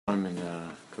I'm in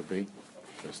Kobe,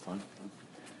 first time.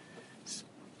 It's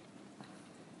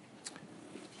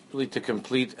really to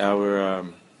complete our,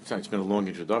 it's been a long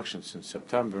introduction since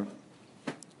September,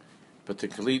 but to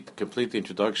complete the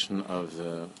introduction of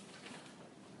the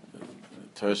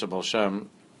Torah Baal Shem,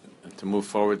 and to move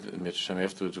forward in Mitzvah Shem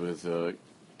afterwards with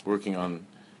working on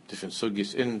different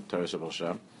sugis in Torah Baal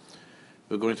Shem,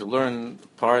 we're going to learn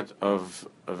part of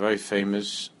a very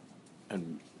famous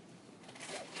and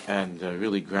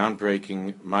really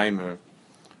groundbreaking Maimer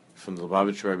from the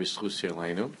Lubavitcher Rebbe Zchus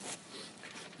Aleinu.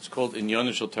 It's called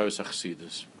Inyan Shel Torah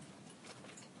Chassidus.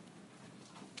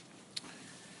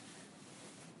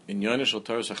 Inyan Shel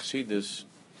Torah Chassidus,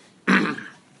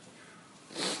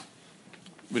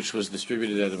 which was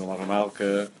distributed at the Malacha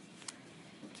Malka,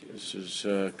 this is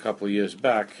a couple of years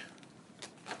back.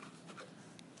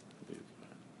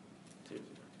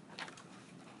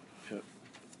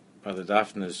 By the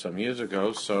Daphnes some years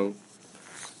ago. So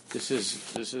this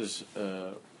is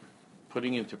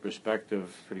putting into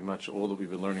perspective pretty much all that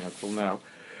we've been learning until now.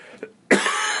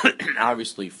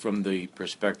 Obviously, from the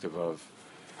perspective of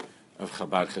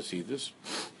Chabad Hasidus,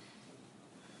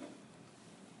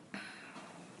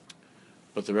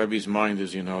 but the Rebbe's mind,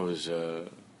 as you know, is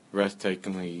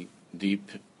breathtakingly deep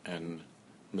and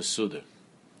Mesuda.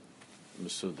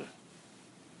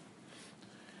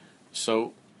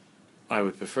 So I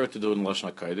would prefer to do it in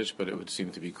Lashon HaKodesh, but it would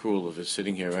seem to be cruel if it's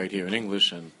sitting here right here in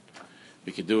English, and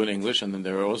we could do it in English, and then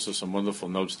there are also some wonderful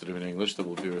notes that are in English that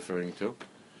we'll be referring to.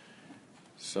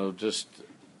 So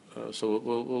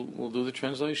we'll do the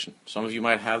translation. Some of you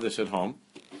might have this at home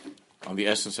on the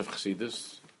essence of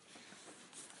Chassidus,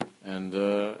 and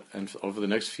over the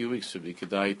next few weeks it would be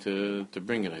kedai to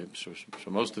bring it.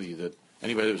 So most of you,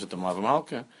 anybody that was at the Malacha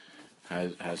Malka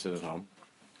has it at home.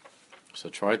 So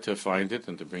try to find it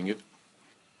and to bring it.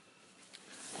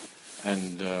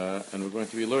 And we're going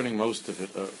to be learning most of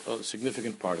it, a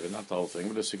significant part of it, not the whole thing,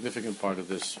 but a significant part of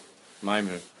this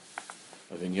Maimer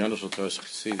of Inyan Shel Torah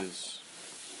Chassidus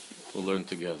we'll learn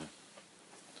together.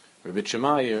 Rabbi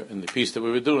Shemaiah, in the piece that we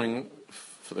were doing,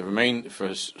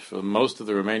 for most of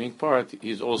the remaining part,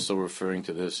 he's also referring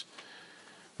to this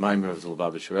Maimer of the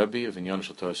Lubavitcher Rebbe of Inyan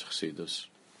Shel Torah Chassidus.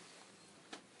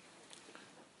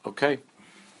 Okay.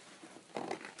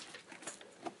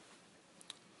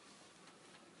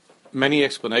 Many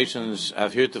explanations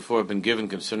have heretofore been given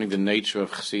concerning the nature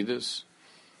of Chassidus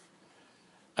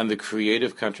and the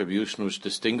creative contribution which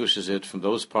distinguishes it from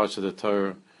those parts of the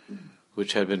Torah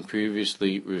which had been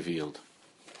previously revealed.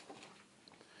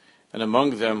 And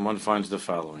among them one finds the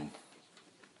following.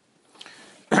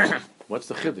 What's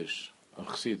the Chiddush of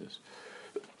Chassidus?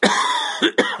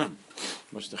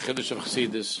 What's the Chiddush of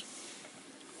Chassidus?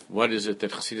 What is it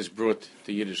that Chassidus brought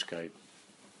to Yiddishkeit?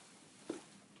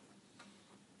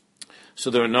 So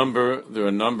there are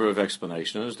a number of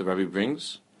explanations the Rebbe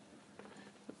brings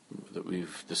that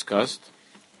we've discussed,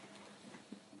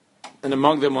 and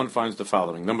among them one finds the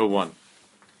following. Number one,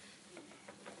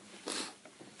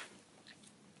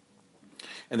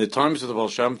 in the times of the Baal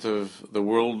Shem Tov, the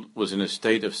world was in a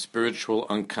state of spiritual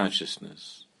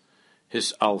unconsciousness.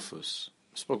 His alphas.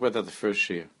 I spoke about that the first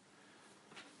year.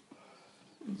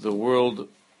 The world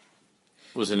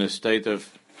was in a state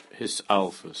of his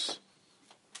alphas.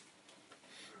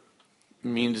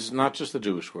 Means not just the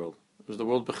Jewish world. It was the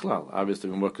world Bechlal. Obviously,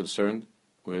 we're more concerned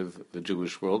with the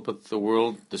Jewish world, but the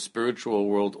world, the spiritual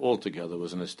world altogether,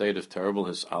 was in a state of terrible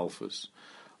his alphas,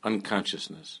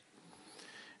 unconsciousness.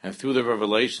 And through the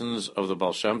revelations of the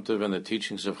Baal Shem Tov and the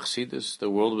teachings of Chassidus, the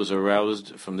world was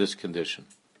aroused from this condition.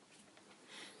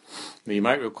 Now, you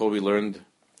might recall we learned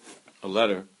a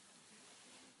letter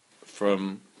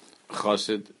from a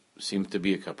Chassid, seemed to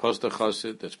be a Kaposta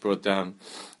Chassid, that's brought down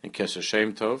in Keser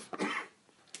Shem Tov.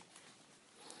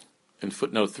 In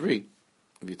footnote 3,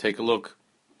 if you take a look,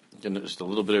 just a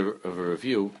little bit of a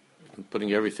review, and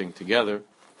putting everything together,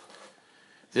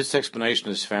 this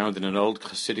explanation is found in an old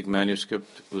Hasidic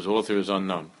manuscript whose author is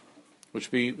unknown,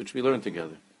 which we learned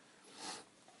together.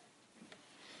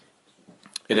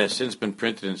 It has since been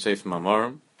printed in Sefer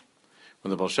Mamarim. When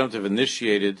the Baal Shem Tov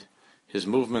initiated his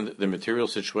movement, the material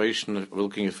situation, we're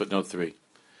looking at footnote 3.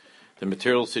 The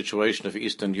material situation of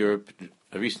Eastern European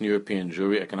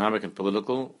Jewry, economic and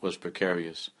political, was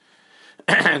precarious,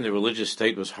 and the religious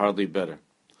state was hardly better.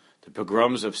 The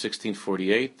pogroms of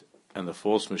 1648 and the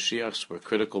false Mashiachs were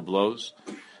critical blows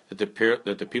that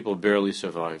the people barely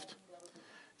survived.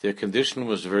 Their condition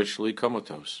was virtually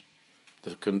comatose.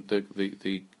 The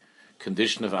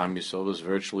condition of Am Yisrael was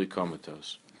virtually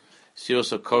comatose.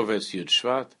 Sios HaKovetz Yud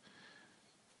Shvat,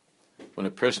 when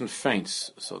a person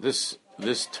faints, so this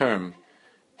term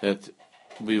that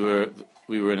we were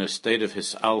we were in a state of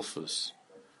hisalphus,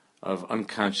 of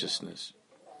unconsciousness.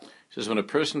 He says, when a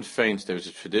person faints, there's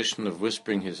a tradition of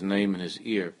whispering his name in his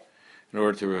ear in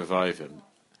order to revive him.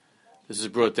 This is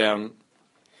brought down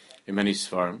in many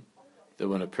Sfarim, that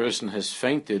when a person has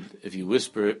fainted, if you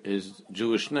whisper his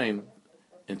Jewish name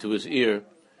into his ear,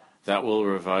 that will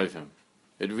revive him.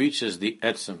 It reaches the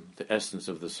etzem, the essence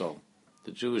of the soul.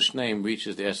 The Jewish name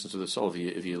reaches the essence of the soul.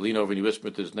 If you lean over and you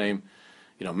whisper his name,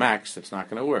 Max, that's not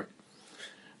going to work.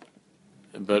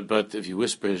 But if you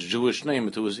whisper his Jewish name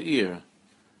into his ear,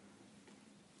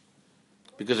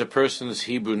 because a person's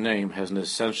Hebrew name has an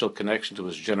essential connection to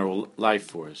his general life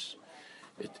force,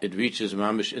 it reaches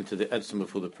mamish into the etzem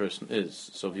of who the person is.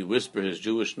 So if you whisper his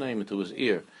Jewish name into his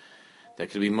ear, that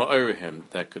could be ma'ir him,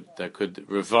 that could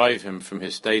revive him from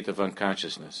his state of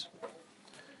unconsciousness.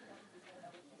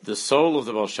 The soul of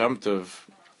the Baal Shem Tov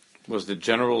was the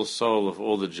general soul of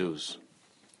all the Jews,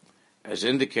 as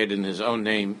indicated in his own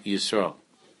name, Yisrael.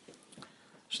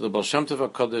 So the Baal Shem Tov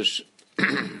HaKadosh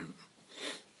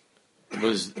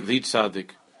was the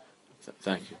tzaddik,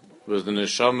 thank you, was the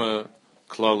neshama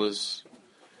klalis.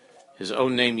 His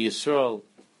own name, Yisrael,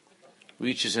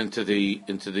 reaches into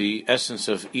the essence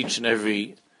of each and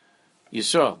every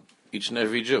Yisrael, each and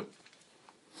every Jew,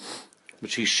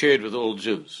 which he shared with all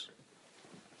Jews.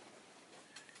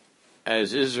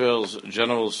 As Israel's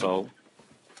general soul,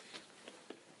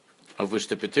 of which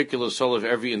the particular soul of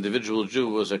every individual Jew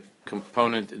was a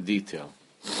component detail.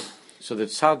 So the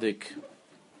tzaddik,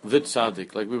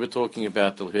 like we were talking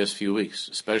about the last few weeks,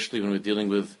 especially when we're dealing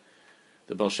with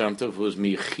the Baal Shem Tov, who is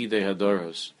Mi'chidei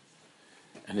Hadoros,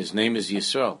 and his name is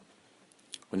Yisrael.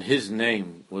 When his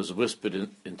name was whispered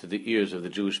into the ears of the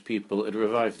Jewish people, it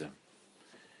revived them.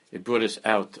 It brought us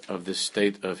out of this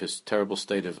state, of his terrible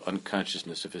state of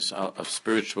unconsciousness, of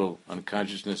spiritual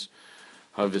unconsciousness,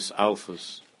 of his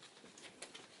alphas.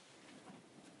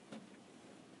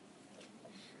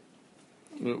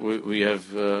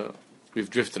 We've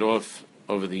drifted off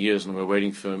over the years, and we're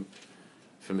waiting for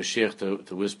Mashiach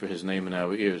to whisper his name in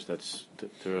our ears. That's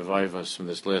to revive us from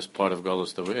this last part of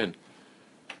Golus that we're in.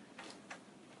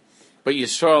 But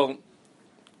Yisrael,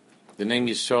 the name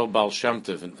Yisrael Baal Shem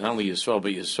Tov, and not only Yisrael,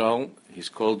 but Yisrael, he's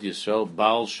called Yisrael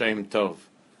Baal Shem Tov,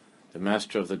 the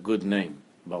master of the good name,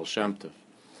 Baal Shem Tov.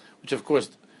 Which, of course,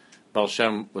 Baal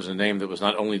Shem was a name that was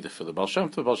not only for the Baal Shem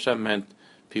Tov. Baal Shem meant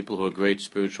people who are great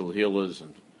spiritual healers,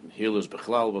 and healers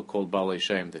Bechlal were called Baalei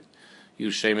Shem, that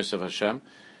use Shemus of Hashem.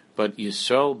 But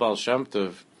Yisrael Baal Shem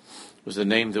Tov was the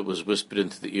name that was whispered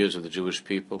into the ears of the Jewish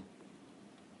people.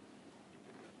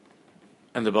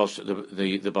 And the Baal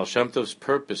Shem Tov's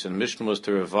purpose and mission was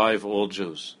to revive all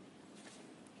Jews,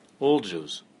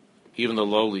 even the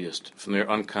lowliest, from their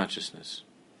unconsciousness,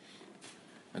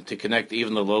 and to connect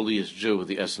even the lowliest Jew with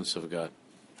the essence of God.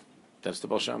 That's the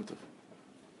Baal Shem Tov.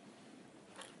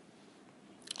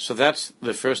 So that's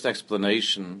the first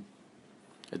explanation.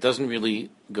 It doesn't really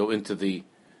go into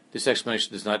this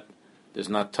explanation does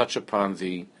not touch upon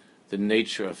the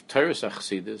nature of Torah's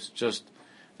Achsidus, just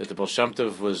that the Baal Shem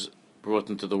Tov was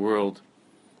brought into the world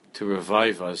to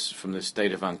revive us from the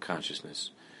state of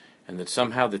unconsciousness, and that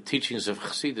somehow the teachings of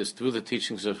Chassidus, through the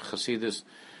teachings of Chassidus,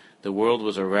 the world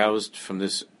was aroused from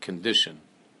this condition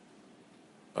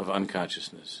of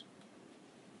unconsciousness.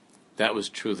 That was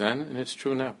true then, and it's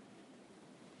true now.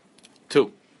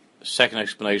 2, second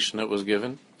explanation that was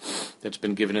given, that's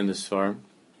been given in this farm,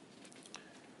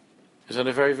 is at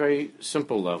a very, very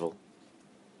simple level.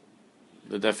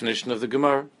 The definition of the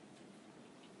Gemara.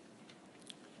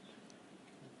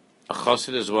 A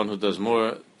chassid is one who does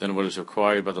more than what is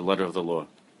required by the letter of the law.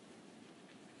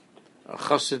 A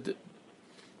chassid,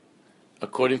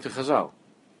 according to Chazal,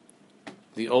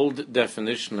 the old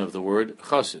definition of the word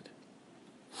chassid,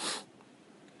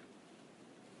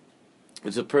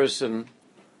 is a person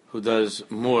who does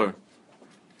more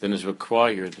than is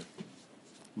required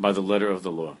by the letter of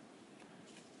the law.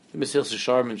 The Mesillas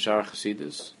Yesharim in Shar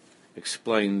Chassidus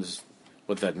explains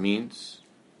what that means.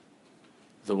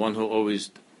 The one who always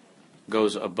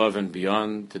goes above and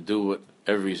beyond to do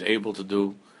whatever he's able to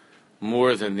do,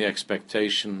 more than the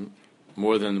expectation,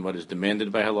 more than what is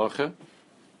demanded by halacha.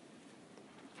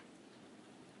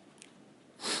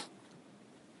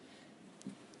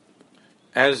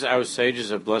 As our sages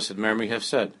of blessed memory have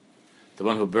said, the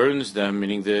one who burns them,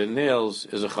 meaning the nails,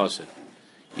 is a chassid.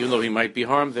 Even though he might be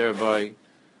harmed thereby,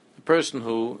 the person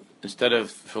who, instead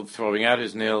of throwing out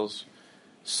his nails,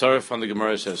 Sarf on the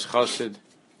Gemara says chassid,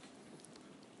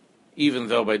 even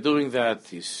though by doing that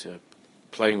he's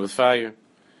playing with fire,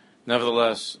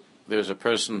 nevertheless, there's a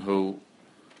person who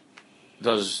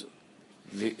does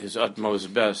his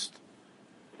utmost best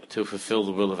to fulfill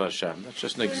the will of Hashem. That's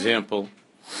just an example.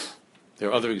 There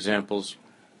are other examples.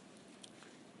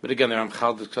 But again, the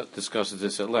Ramchal discusses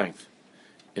this at length.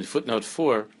 In footnote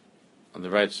 4, on the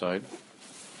right side,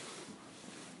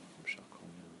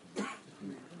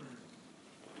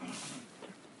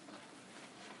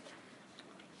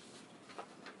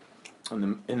 in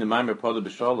the Maimer Pada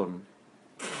B'Shalom,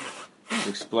 it's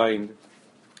explained,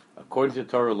 according to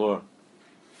Torah law,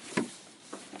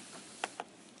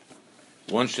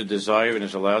 one should desire and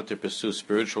is allowed to pursue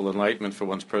spiritual enlightenment for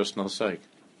one's personal sake.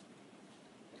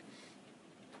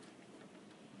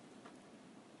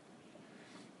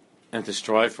 And to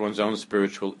strive for one's own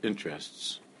spiritual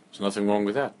interests. There's nothing wrong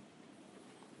with that.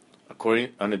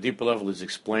 On a deeper level, he's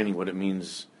explaining what it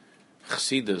means,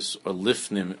 chassidus or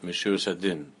lifnim mishur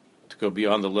sadin, to go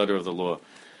beyond the letter of the law.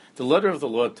 The letter of the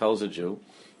law tells a Jew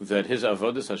that his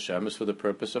avodas Hashem is for the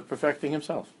purpose of perfecting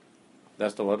himself.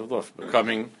 That's the letter of the law,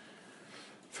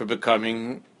 for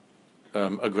becoming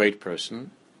a great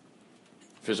person,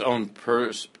 for his own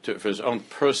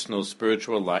personal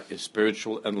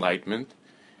spiritual enlightenment,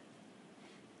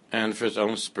 and for his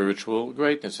own spiritual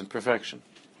greatness and perfection.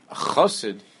 A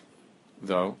chassid,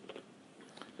 though,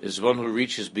 is one who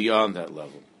reaches beyond that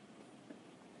level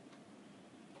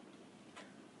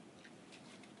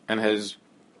and has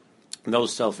no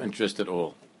self-interest at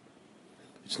all.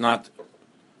 It's not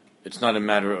a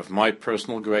matter of my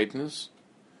personal greatness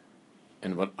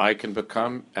and what I can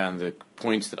become and the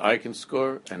points that I can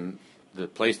score and the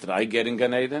place that I get in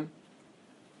Gan Eden.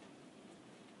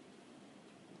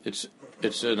 It's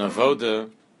an avoda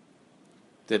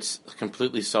that's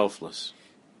completely selfless.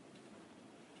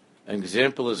 An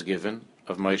example is given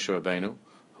of Moshe Rabbeinu,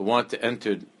 who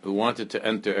wanted to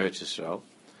enter Eretz Yisrael,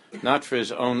 not for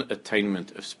his own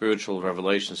attainment of spiritual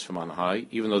revelations from on high,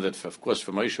 even though that, of course,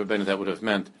 for Moshe Rabbeinu that would have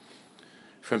meant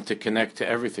for him to connect to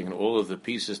everything and all of the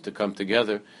pieces to come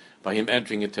together by him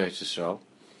entering into Eretz Yisrael.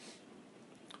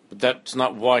 But that's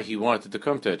not why he wanted to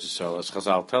come to Eretz Yisrael, as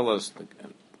Chazal tell us,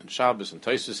 and Shabbos and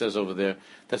Tosfos says over there.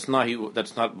 That's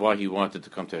not why he wanted to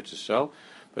come to Eretz Yisrael,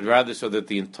 but rather so that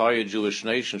the entire Jewish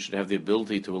nation should have the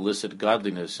ability to elicit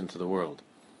godliness into the world.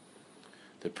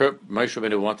 Moshe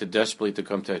Rabbeinu wanted desperately to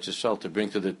come to Eretz Yisrael, to bring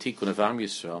to the Tikkun of Am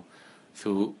Yisrael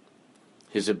through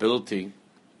his ability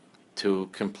to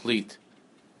complete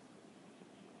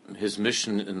his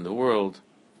mission in the world,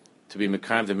 to be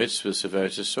Mekayim the mitzvahs of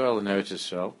Eretz Yisrael in Eretz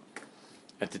Yisrael,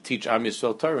 and to teach Am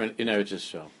Yisrael Torah in Eretz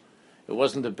Yisrael. It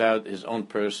wasn't about his own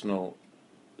personal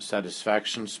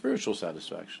satisfaction, spiritual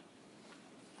satisfaction.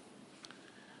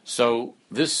 So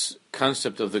this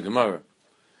concept of the Gemara,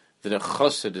 that a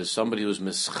chassid is somebody who's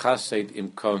mischased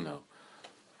imkono.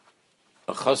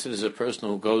 A chassid is a person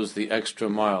who goes the extra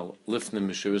mile, lifnim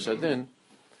mishur sadin.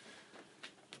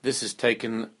 This is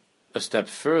taken a step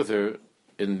further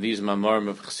in these mamarim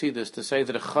of chassidus to say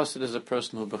that a chassid is a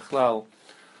person who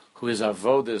his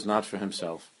avoda is not for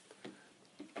himself.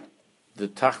 The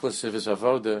tachlis of his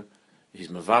avoda, he's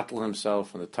mevatel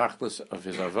himself, and the tachlis of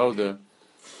his avoda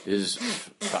is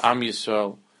for Am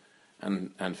Yisrael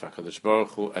and for HaKadosh Baruch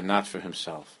Hu, and not for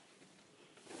himself.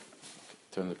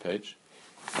 Turn the page.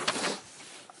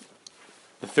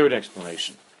 The third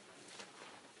explanation.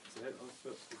 Is that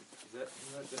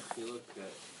the chiluk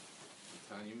that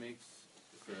Tanya makes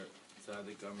for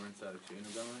Tzadik Gomer and Tzadik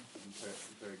Sheinu Gomer in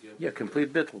Perek? Yeah,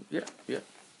 complete bittul. Yeah,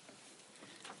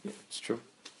 it's true.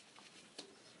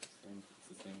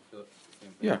 It's the same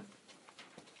thing. Yeah.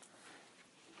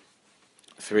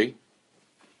 3.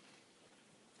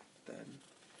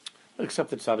 Except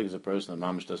that tzaddik is a person that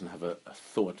mamish doesn't have a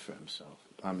thought for himself.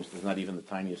 Mamish there's not even the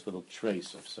tiniest little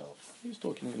trace of self. He's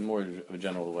talking in more of a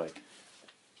general way.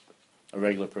 A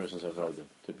regular person's avodah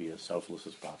to be as selfless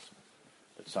as possible.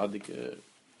 But tzaddik,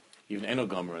 even Eno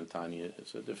Gomer and Tanya,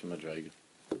 is a different madrega.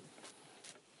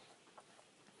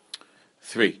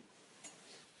 3.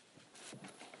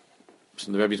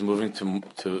 So the Rebbe is moving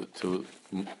to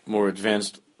more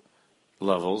advanced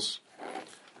levels.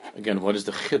 Again, what is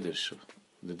the chiddush?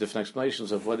 The different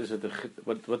explanations of what is it?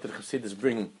 What did Chassidus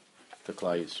bring to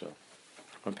Klal Yisrael?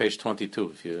 On page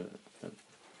 22, if you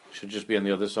should just be on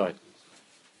the other side.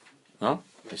 No,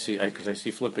 I see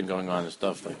flipping going on and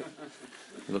stuff. Like,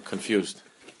 you look confused.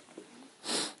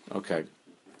 Okay,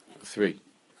 3.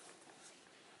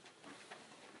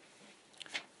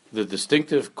 The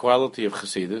distinctive quality of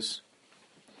Chassidus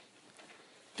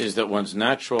is that one's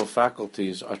natural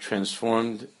faculties are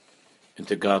transformed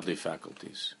into godly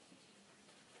faculties.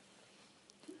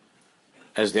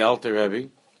 As the Alter Rebbe,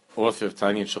 author of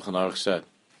Tanya and Shulchan Aruch, said,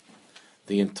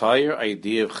 the entire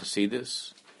idea of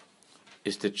Chassidus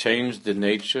is to change the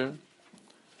nature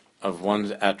of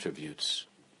one's attributes.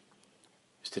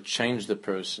 is to change the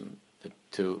person,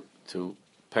 to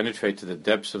penetrate to the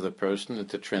depths of the person and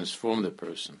to transform the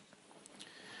person.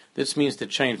 This means to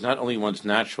change not only one's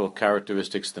natural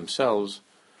characteristics themselves,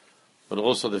 but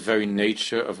also the very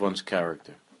nature of one's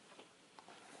character.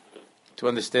 To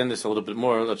understand this a little bit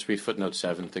more, let's read footnote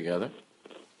 7 together.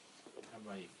 How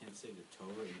about you can't say the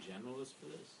Torah in general is for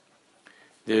this?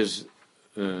 There's,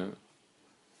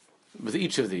 with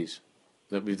each of these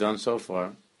that we've done so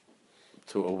far,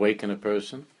 to awaken a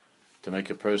person, to make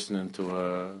a person into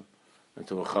a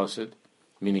chassid,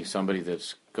 meaning somebody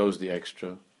that goes the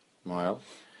extra mile,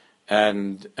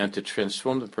 and to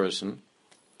transform the person,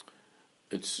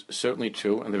 it's certainly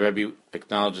true, and the Rebbe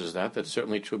acknowledges that. That's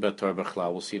certainly true about Torah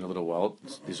Bechlal. We'll see in a little while.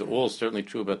 These are all certainly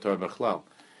true about Torah Bechlal.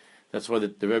 That's why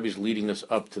the Rebbe is leading us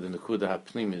up to the Nekuda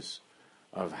HaPnimis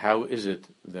of how is it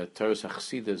that Torah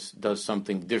Chassidus does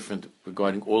something different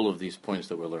regarding all of these points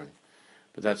that we're learning.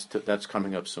 But that's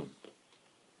coming up soon.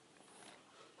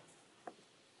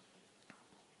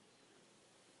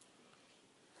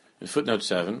 In footnote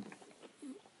 7,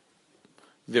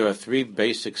 there are 3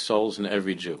 basic souls in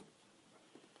every Jew: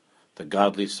 the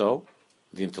godly soul,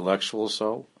 the intellectual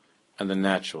soul, and the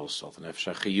natural soul, the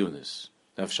nefesh hachiyunis,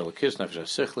 nefesh halakis, nefesh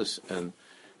hasichlis, and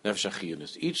nefesh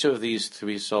hachiyunis. Each of these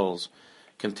 3 souls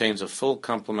contains a full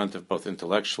complement of both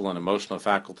intellectual and emotional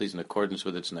faculties in accordance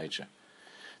with its nature.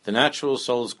 The natural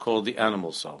soul is called the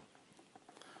animal soul,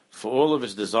 for all of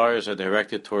its desires are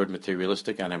directed toward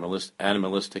materialistic,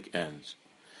 animalistic ends.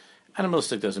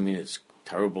 Animalistic doesn't mean it's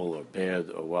terrible or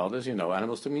bad or wild. As you know,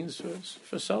 animalistic means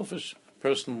for selfish,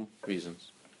 personal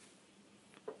reasons.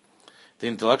 The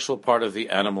intellectual part of the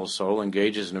animal soul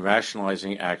engages in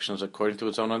rationalizing actions according to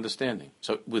its own understanding.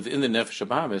 So within the Nefesh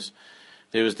HaBahamis,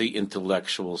 there is the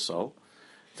intellectual soul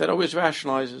that always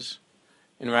rationalizes,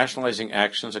 in rationalizing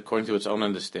actions according to its own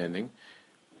understanding.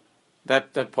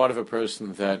 That part of a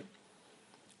person that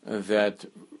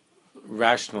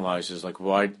rationalizes, like,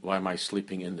 why am I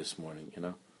sleeping in this morning?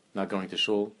 Not going to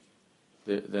shul.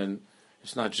 Then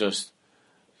it's not just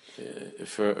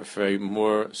for a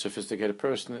more sophisticated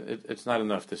person. It's not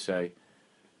enough to say,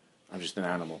 I'm just an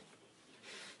animal.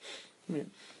 I'm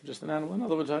just an animal. In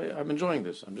other words, I'm enjoying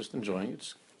this. I'm just enjoying it.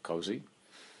 It's cozy,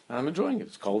 and I'm enjoying it.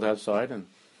 It's cold outside, and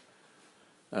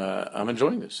I'm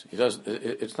enjoying this.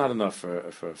 It's not enough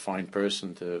for a fine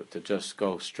person to just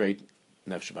go straight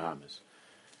Nefesh Bahamas.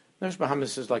 Nefesh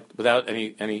Bahamas is like without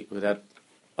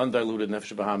undiluted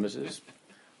Nefesh Bahamas is,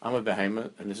 I'm a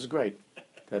behemoth, and this is great.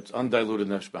 That's undiluted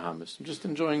Nefesh Bahamas. I'm just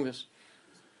enjoying this.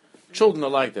 Children are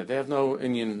like that. They have no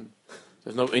Indian.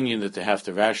 There's no Indian that they have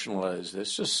to rationalize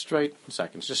this. Just straight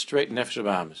just straight Nefesh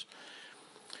Bahamas.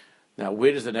 Now,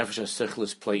 where does the Nefesh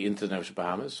HaSichlis play into the Nefesh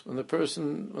Bahamas? When the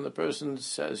person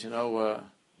says, I've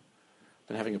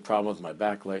been having a problem with my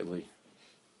back lately,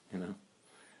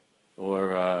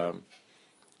 or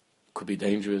could be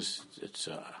dangerous. It's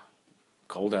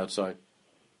cold outside.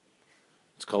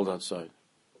 It's cold outside.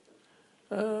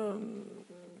 In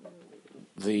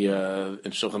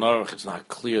Shulchan Aruch, it's not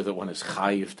clear that one is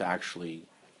chayiv to actually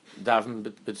daven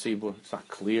b'tzibur. It's not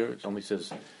clear. It only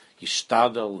says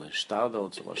yishtadel. It's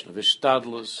a lashon of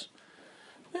ishtadlus.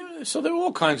 So there are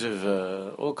all kinds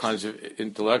of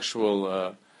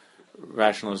intellectual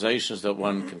rationalizations that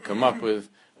one can come up with.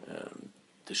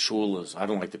 The shul is, I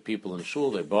don't like the people in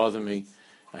shul. They bother me.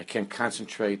 I can't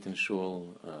concentrate in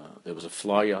shul. There was a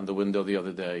fly on the window the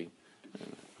other day.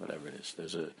 Whatever it is,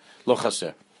 there's a lo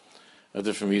chaser.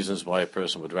 Different reasons why a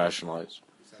person would rationalize.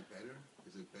 Is that better?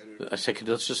 Is it better? I say,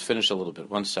 let's just finish a little bit.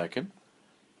 1 second.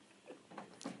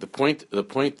 The point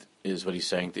is what he's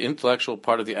saying. The intellectual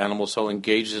part of the animal soul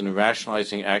engages in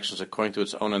rationalizing actions according to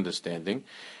its own understanding,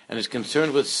 and is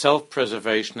concerned with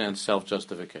self-preservation and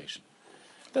self-justification.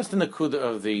 That's the nakuda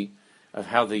of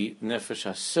how the nefesh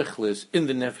hasichlis in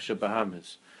the nefesh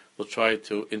Bahamis will try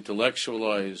to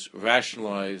intellectualize,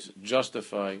 rationalize,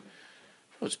 justify.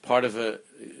 It's part of a.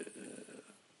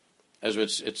 Is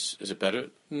it better?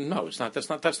 No, it's not. That's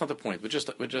not the point. We're just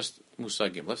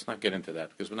musagim. Let's not get into that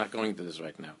because we're not going to this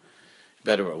right now.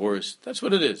 Better or worse? That's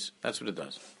what it is. That's what it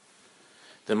does.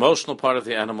 The emotional part of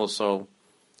the animal soul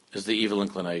is the evil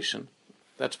inclination.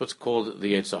 That's what's called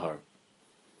the Yetzer Hara,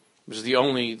 which is the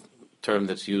only term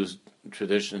that's used in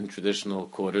traditional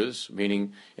quarters,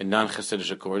 meaning in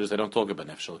non-Hasidic quarters. They don't talk about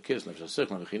nefesh halakis, nefesh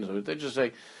hasichlis. They just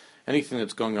say anything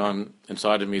that's going on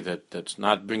inside of me that's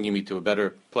not bringing me to a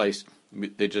better place.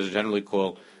 They just generally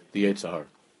call the Yetzer Hara.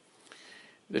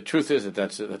 The truth is that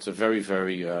that's a very,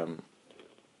 very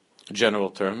general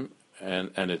term,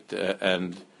 and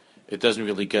it doesn't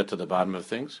really get to the bottom of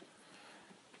things.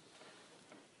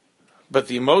 But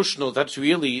the emotional, that's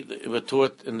really, we're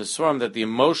taught in the Swarm that the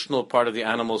emotional part of the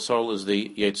animal soul is the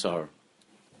Yetzer Hara.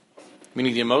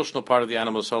 Meaning the emotional part of the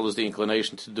animal soul is the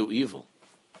inclination to do evil.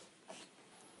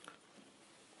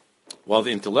 While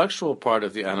the intellectual part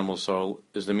of the animal soul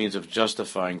is the means of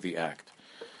justifying the act.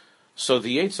 So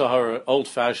the Yetzer Hara,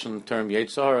 old-fashioned term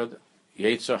Yetzer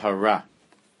Hara,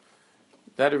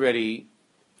 that already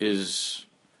is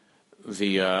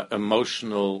the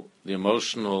emotional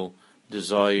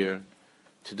desire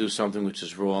to do something which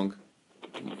is wrong,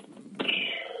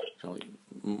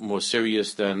 more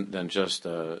serious than just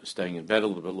staying in bed a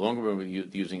little bit longer,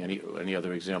 using any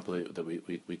other example that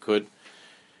we could.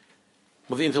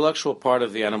 Well, the intellectual part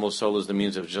of the animal soul is the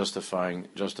means of justifying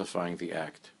the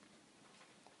act.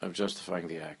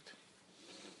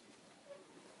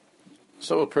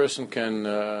 So a person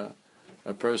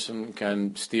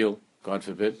can steal, God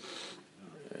forbid,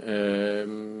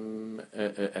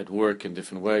 at work in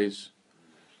different ways.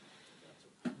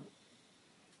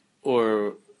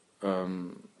 Or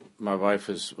my wife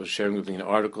was sharing with me an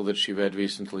article that she read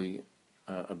recently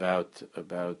about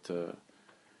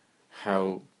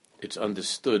how it's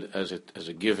understood as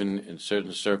a given in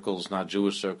certain circles, not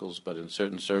Jewish circles, but in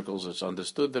certain circles, it's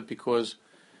understood that because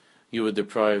you were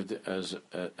deprived as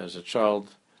a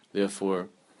child, therefore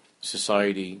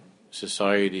society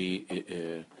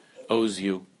owes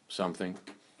you something.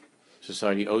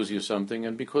 Society owes you something,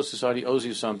 and because society owes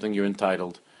you something, you're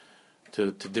entitled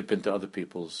to dip into other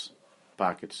people's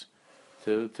pockets,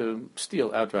 to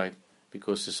steal outright,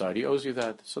 because society owes you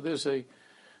that. So there's a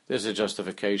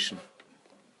justification.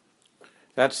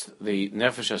 That's the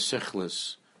nefesh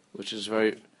hasichlis, which is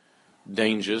very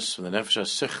dangerous. The nefesh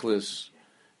hasichlis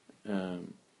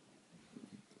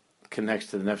connects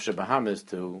to the nefesh habahamis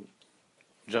to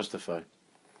justify,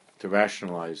 to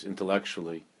rationalize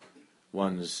intellectually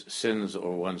one's sins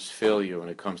or one's failure when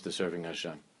it comes to serving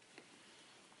Hashem.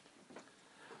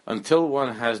 Until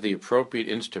one has the appropriate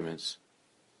instruments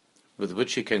with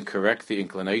which he can correct the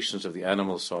inclinations of the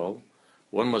animal soul,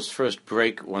 one must first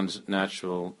break one's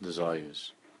natural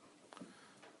desires.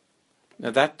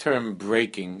 Now that term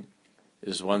breaking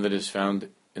is one that is found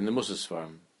in the Mussar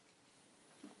Sfarim.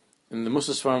 In the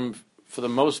Mussar Sfarim, for the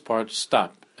most part,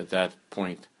 stop at that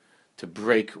point, to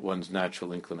break one's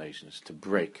natural inclinations, to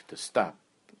break, to stop,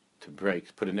 to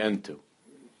break, put an end to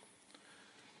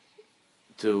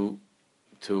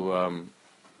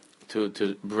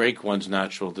break one's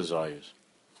natural desires.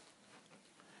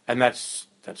 And that's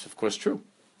of course true,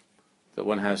 that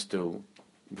one has to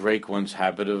break one's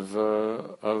habit of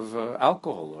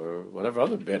alcohol or whatever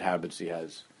other bad habits he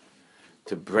has,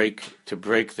 to break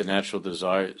the natural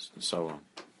desires and so on.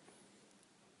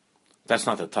 That's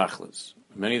not the tachlis.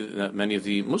 Many of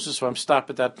the Mussar Sfarim stop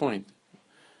at that point,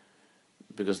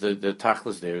 because the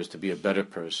tachlis there is to be a better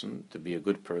person, to be a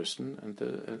good person,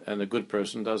 and a good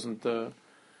person doesn't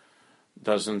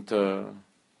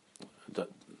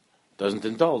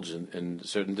indulge in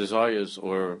certain desires,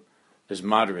 or is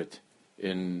moderate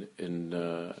in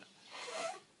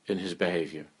his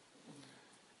behavior.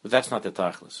 But that's not the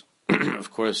tachlis.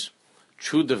 Of course,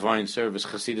 true divine service,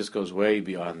 Chassidus, goes way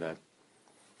beyond that.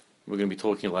 We're going to be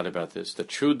talking a lot about this. The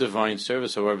true divine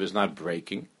service, however, is not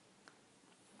breaking.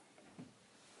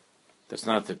 That's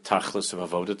not the tachlis of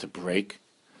avoda, to break.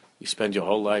 You spend your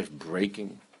whole life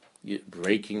breaking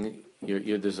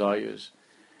your desires.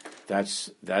 That's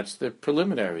the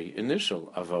preliminary,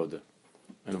 initial avoda.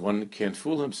 And one can't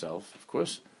fool himself. Of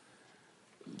course,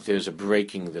 there's a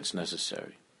breaking that's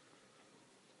necessary.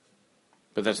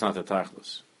 But that's not the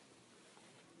tachlis.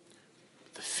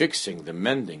 The fixing, the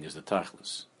mending is the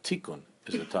tachlis. Tikkun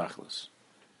is the tachlis.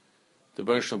 The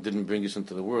Baruch Shalom didn't bring us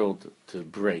into the world to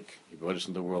break. He brought us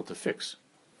into the world to fix.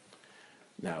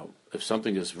 Now, if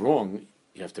something is wrong,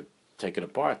 you have to take it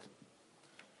apart,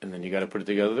 and then you got to put it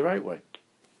together the right way.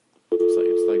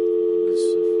 It's like this.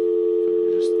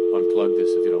 Just unplug this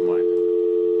if you don't mind.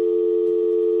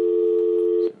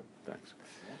 So, thanks.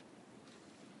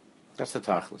 That's the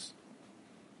tachlis.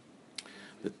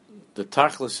 The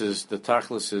tachlis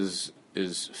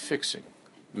is fixing,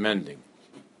 mending.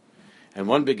 And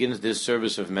one begins this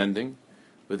service of mending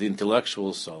with the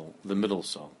intellectual soul, the middle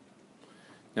soul.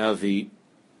 Now the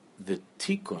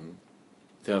tikkun,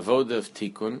 the avodah of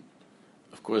tikkun,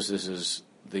 of course this is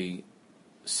the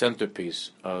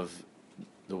centerpiece of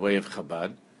the way of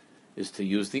Chabad, is to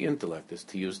use the intellect, is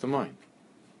to use the mind.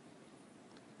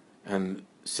 And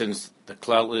since the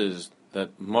klal is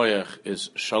that moyach is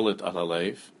shalit al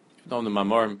halev, even though in the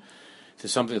Mamarim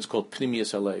there's something that's called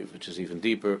pnimius halev, which is even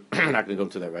deeper. I'm not going to go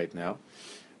into that right now.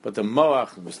 But the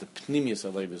moach, the pnimius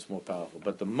halev, is more powerful.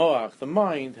 But the moach, the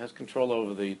mind, has control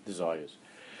over the desires.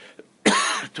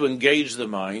 to engage the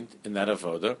mind in that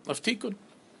avoda of tikkun.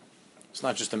 It's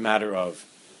not just a matter of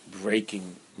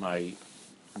breaking my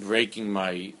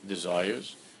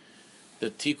desires. The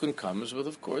tikkun comes with,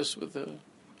 of course, with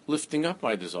lifting up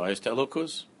my desires to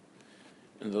Elokus,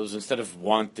 and those instead of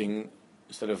wanting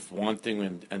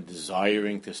and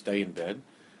desiring to stay in bed,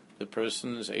 the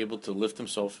person is able to lift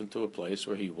himself into a place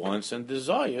where he wants and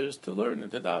desires to learn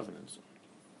and to daven.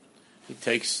 He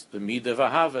takes the midah of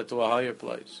ahava to a higher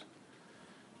place.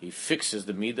 He fixes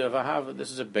the midah of ahava. This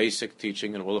is a basic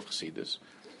teaching in all of Chassidus,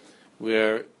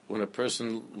 where when a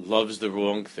person loves the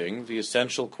wrong thing, the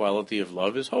essential quality of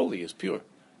love is holy, is pure.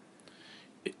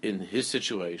 In his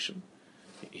situation,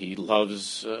 he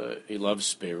loves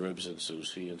spare ribs and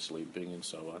sushi and sleeping and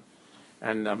so on.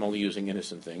 And I'm only using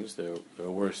innocent things. There are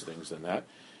worse things than that.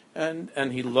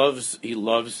 And he loves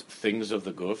things of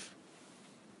the guf.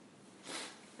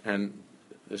 And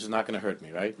this is not going to hurt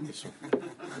me, right?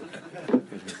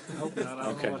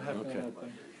 Okay.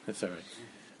 That's all right.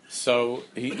 So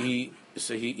he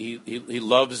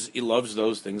loves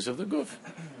those things of the guf.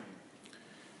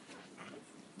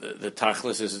 The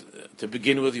tachlis is, to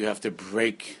begin with, you have to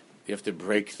break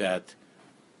that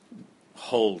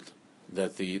hold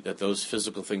that those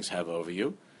physical things have over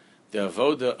you. The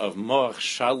avoda of moach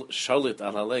shalit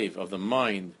al halev, of the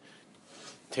mind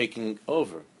taking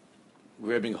over,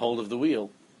 grabbing hold of the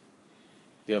wheel.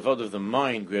 The avoda of the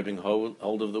mind grabbing hold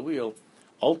of the wheel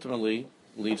ultimately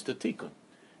leads to tikkun.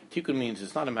 Tikkun means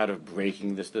it's not a matter of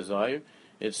breaking this desire;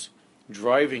 it's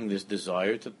driving this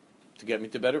desire to get me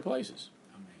to better places.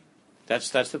 That's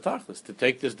the tachlis. To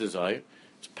take this desire,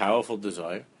 it's a powerful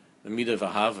desire. The midah of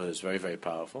ahava is very, very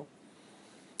powerful.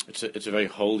 It's a very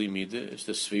holy midah. It's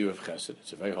the sphere of chesed.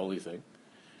 It's a very holy thing.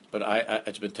 But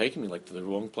it's been taking me to the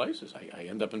wrong places. I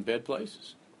end up in bad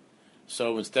places.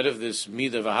 So instead of this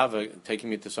midah of ahava taking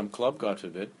me to some club, God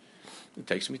forbid, it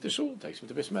takes me to shul. It takes me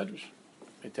to Beis Medrash.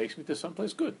 It takes me to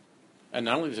someplace good. And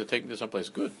not only does it take me to someplace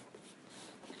good,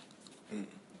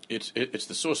 it's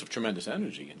the source of tremendous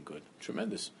energy and good,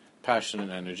 tremendous passion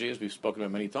and energy, as we've spoken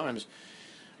about many times.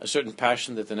 A certain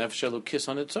passion that the nefesh elokis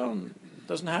on its own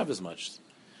doesn't have as much.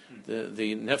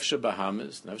 The nefesh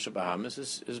Bahamas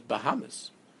is Bahamas.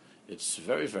 It's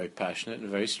very, very passionate and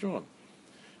very strong.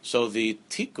 So the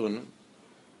tikkun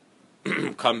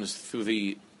comes through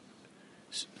the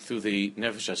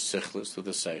nefesh sichlis, through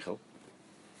the seichel,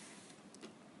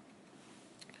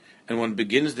 and one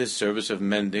begins this service of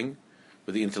mending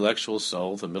with the intellectual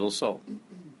soul, the middle soul.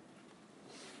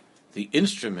 The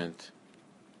instrument,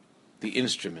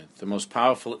 the most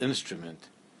powerful instrument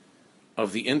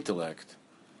of the intellect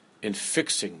in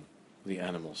fixing the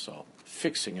animal soul,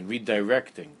 fixing and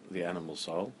redirecting the animal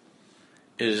soul,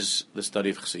 is the study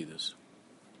of Chassidus.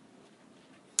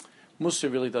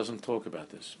 Musar really doesn't talk about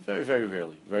this. Very, very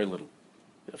rarely, very little.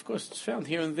 Of course, it's found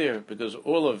here and there because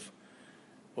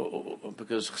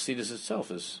Chassidus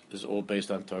itself is all based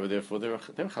on Torah. Therefore, there are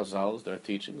chazals, there are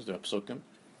teachings, there are psukim.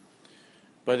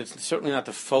 But it's certainly not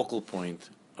the focal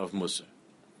point of Musar.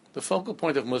 The focal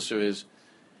point of Musar is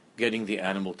getting the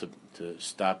animal to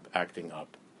stop acting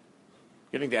up,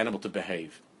 getting the animal to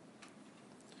behave.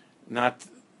 Not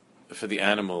for the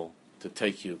animal to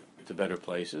take you to better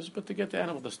places, but to get the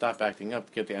animal to stop acting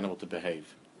up, get the animal to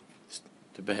behave,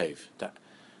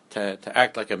 to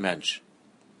act like a mensch.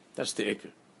 That's the ikr.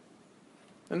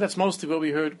 And that's mostly what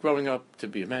we heard growing up, to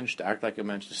be a mensch, to act like a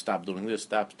mensch, to stop doing this,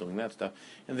 stop doing that stuff.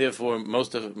 And therefore,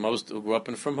 most who grew up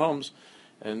in from homes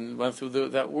and went through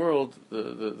that world,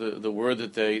 the word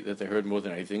that they heard more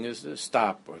than anything is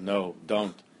stop or no,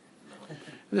 don't.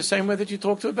 In the same way that you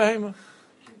talk to a behemoth.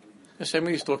 The same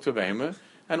way you talk to a behemoth.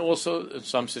 And also, in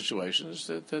some situations,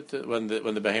 that when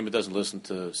the behemoth doesn't listen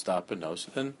to stop and no,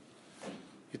 then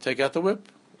you take out the whip,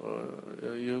 or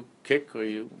you kick,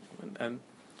 and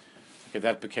okay,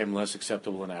 that became less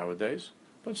acceptable in our days.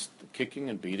 But kicking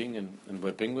and beating and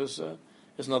whipping is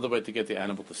another way to get the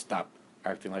animal to stop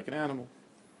acting like an animal.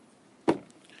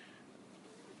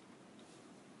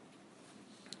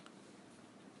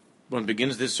 One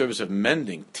begins this service of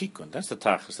mending, tikkun. That's the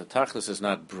tachlis. The tachlis is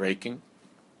not breaking.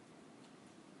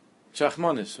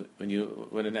 Shachmanis,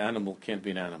 when an animal can't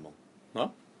be an animal.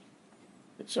 No?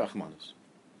 It's shachmanis.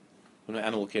 When an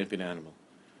animal can't be an animal.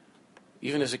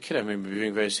 Even as a kid, I remember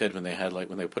being very sad when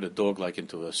they put a dog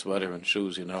into a sweater and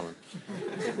shoes, and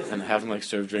having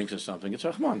serve drinks or something. It's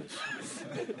Rahmanis.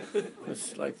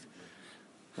 It's like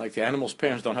the animal's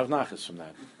parents don't have nachas from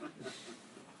that.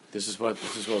 This is what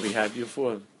we had you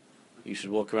for. You should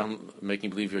walk around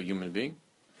making believe you're a human being.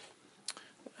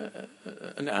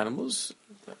 An animal's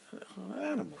an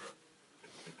animal.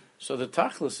 So the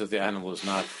tachlis of the animal is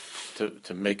not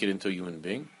to make it into a human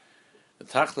being. The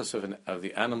tachlis of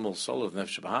the animal soul of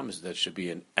Nefesh Baham is that it should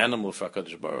be an animal for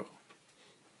HaKadosh Baruch Hu.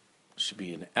 It should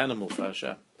be an animal for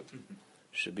Hashem.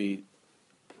 Should be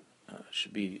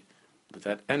with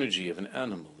that energy of an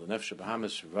animal. The Nefesh Baham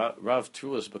is Rav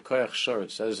Truas B'koyach Shor.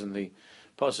 It says in the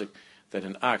pasuk that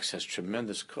an ox has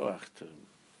tremendous koach.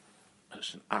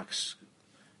 As an ox,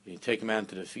 you take a man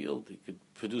to the field, he could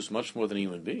produce much more than a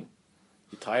human being.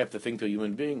 You tie up the thing to a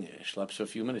human being, he slaps for a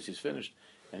few minutes, he's finished,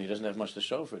 and he doesn't have much to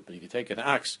show for it. But if you take an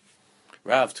ox,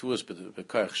 Rav Tuas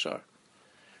B'koyach Shor,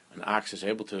 an ox is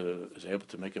able to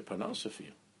make a parnasa for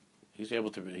you. He's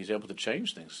able to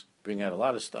change things, bring out a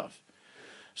lot of stuff.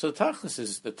 So the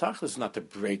tachlis is not to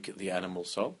break the animal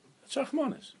soul. It's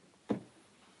rachmanis.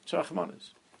 It's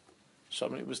rachmanis.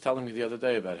 Somebody was telling me the other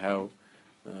day about how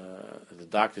the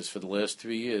doctors for the last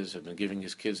 3 years have been giving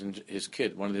his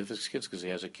kid, one of his kids, because he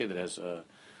has a kid that has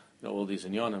all these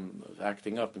inyanim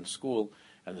acting up in school,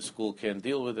 and the school can't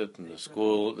deal with it, and the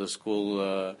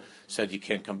school said you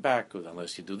can't come back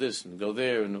unless you do this and go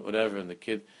there and whatever, and the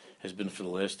kid has been for the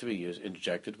last 3 years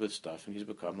injected with stuff, and he's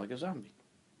become like a zombie.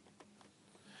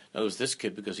 In other words, this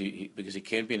kid, because he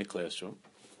can't be in a classroom,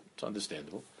 it's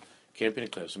understandable, can't be in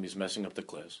a classroom, he's messing up the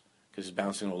class, because he's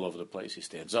bouncing all over the place. He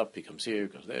stands up, he comes here,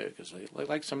 goes there, goes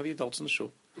like some of the adults in the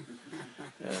shul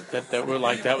that were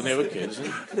like that when they were kids. And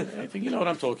I think you know what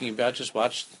I'm talking about. Just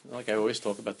watch, like I always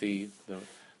talk about the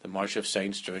March of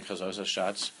Saints during Chazar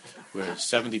Hashatz, where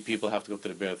 70 people have to go to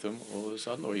the bathroom all of a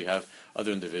sudden, or you have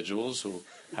other individuals who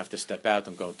have to step out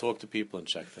and go and talk to people and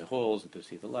check the halls and to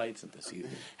see the lights and to see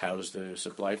how's the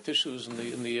supply of tissues in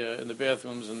the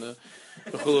bathrooms and the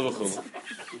v'chulu v'chulu.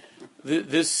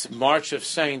 This March of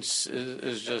Saints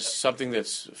is just something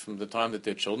that's from the time that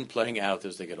their children playing out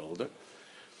as they get older,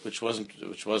 which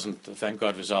wasn't thank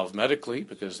God resolved medically,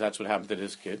 because that's what happened to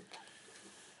this kid.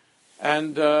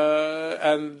 And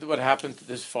what happened,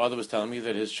 this father was telling me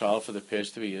that his child for the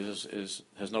past 3 years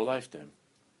has no life to him.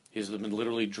 He's been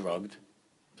literally drugged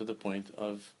to the point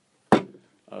of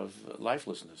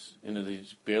lifelessness.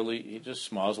 He just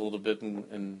smiles a little bit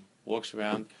and walks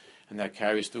around, and that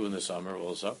carries through in the summer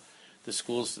also.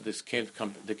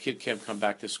 The kid can't come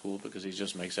back to school because he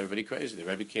just makes everybody crazy. The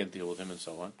Rebbe can't deal with him and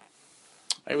so on.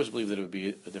 I always believe that it would be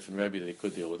a different Rebbe that he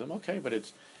could deal with him. Okay, but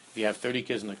if you have 30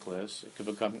 kids in a class, it could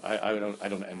become. I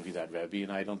don't envy that Rebbe,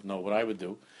 and I don't know what I would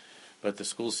do. But the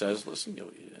school says, listen,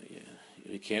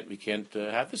 we can't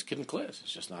have this kid in class.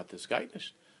 It's just not this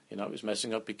guidance. He's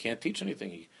messing up. He can't teach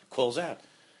anything. He calls out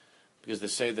because they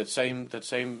say it's the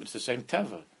same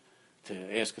teva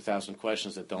to ask 1,000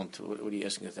 questions that don't. What are you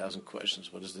asking 1,000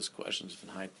 questions? What is this question?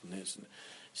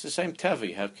 It's the same teva.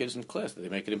 You have kids in class. They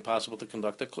make it impossible to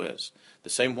conduct a class. The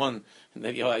same one. And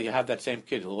then you have that same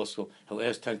kid. He'll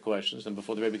ask 10 questions, and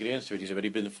before the Rebbe can answer it, he's already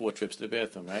been 4 trips to the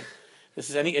bathroom, right?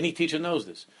 This is any teacher knows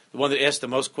this. The one that asks the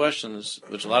most questions,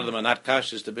 which a lot of them are not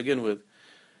kashas to begin with,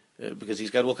 because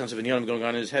he's got all kinds of inyanim going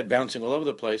on in his head, bouncing all over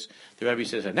the place. The Rebbe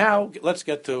says, now let's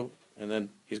get to, and then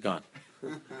he's gone.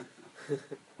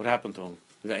 What happened to him?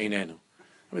 I mean,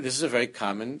 this is a very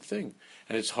common thing,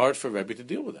 and it's hard for a Rebbe to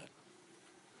deal with that.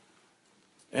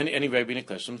 Any Rebbe in a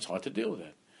classroom, it's hard to deal with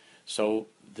that. So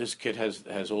this kid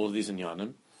has all of these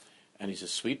inyanim, and he's a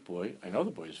sweet boy. I know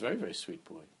the boy is a very, very sweet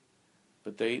boy.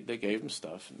 But they gave him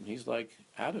stuff, and he's like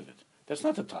out of it. That's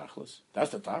not the tachlis.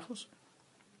 That's the tachlis.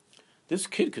 This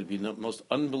kid could be the most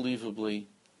unbelievably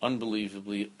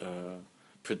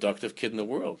productive kid in the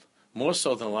world. More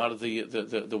so than a lot of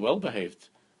the well-behaved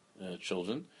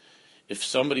children. If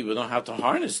somebody would know how to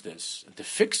harness this and to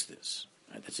fix this,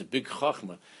 right, that's a big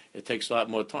chachma. It takes a lot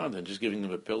more time than just giving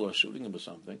them a pill or shooting them or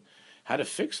something. How to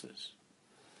fix this?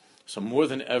 So more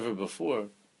than ever before,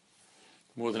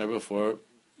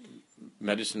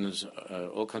 medicine is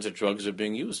all kinds of drugs are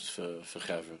being used for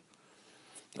chaver.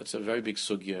 That's a very big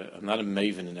sugya. I'm not a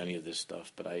maven in any of this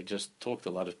stuff, but I just talked to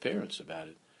a lot of parents about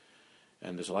it,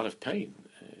 and there's a lot of pain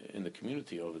in the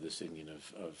community over this Indian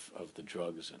of the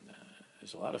drugs, and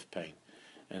there's a lot of pain.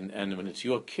 And when it's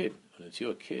your kid,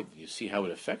 you see how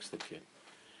it affects the kid.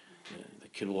 The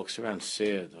kid walks around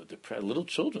sad or depressed. Little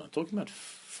children, I'm talking about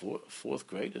fourth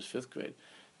graders, fifth grade.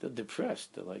 They're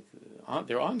depressed.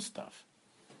 They're on stuff.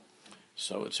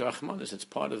 So it's rachmanis. It's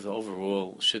part of the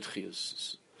overall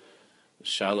shitchias,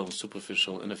 shallow,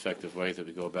 superficial, ineffective way that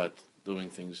we go about doing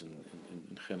things in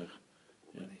chinuch.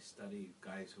 When they study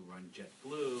guys who run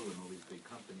JetBlue and all these big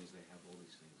companies, they have all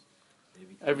these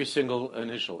things. Every single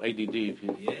initial, ADD.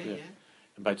 Yeah.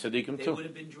 And by tzaddikim they too. They would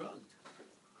have been drugged.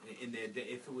 In their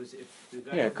day, if the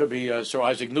guy it could be Sir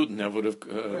Isaac Newton that would have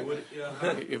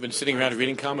you've been sitting around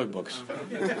reading comic books.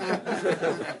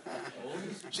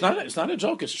 It's not a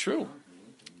joke. It's true.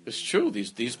 It's true.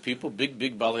 These people,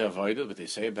 big Bali Avodah, what they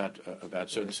say about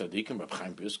certain tzaddikim, Reb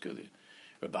Chaim Brisker,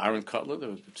 Reb Aaron Kotler,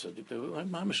 they were like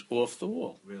mamish off the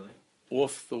wall. Really?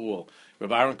 Off the wall.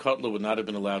 Reb Aaron Kotler would not have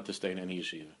been allowed to stay in any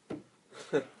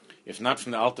yeshiva. If not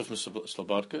from the Alter from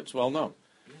Slobodka, it's well known.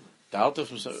 The Alter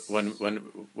from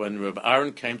when Reb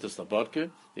Aaron came to Slobodka,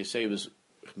 they say he was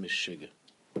mishiga,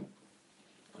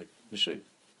 like mishiga.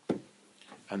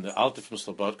 And the Alter from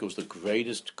Slobodka was the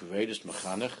greatest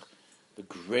mechanech, the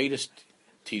greatest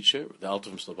teacher, the Alter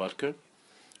from Slobodka.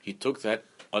 He took that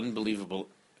unbelievable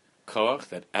koach,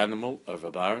 that animal of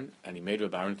Reb Aaron, and he made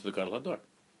Reb Aaron to the Gadol Hador.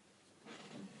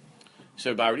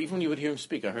 So Reb Aaron, even when you would hear him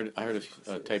speak, I heard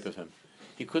a tape of him.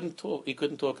 He couldn't talk. He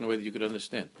couldn't talk in a way that you could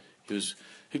understand. He was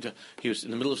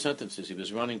in the middle of sentences. He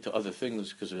was running to other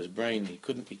things because of his brain. He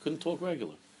couldn't talk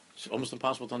regular. It's almost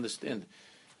impossible to understand.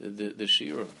 The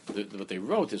shira, what they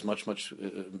wrote is much makes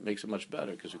it much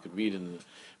better because we could read.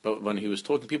 But when he was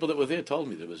talking, people that were there told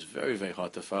me that it was very, very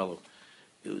hard to follow.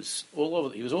 It was all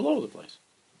over. He was all over the place,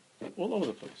 all over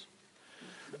the place.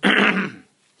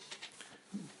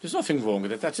 There's nothing wrong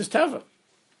with it. That's his teva.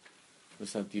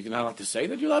 You're not allowed to say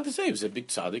that. You're allowed to say he was a big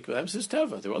tzaddik, but that was his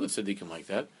teva. There were other tzaddikim like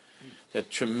that.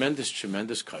 That tremendous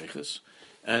kaiches.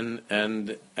 And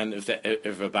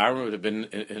if Reb Aaron would have been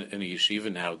in a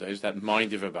yeshiva nowadays, that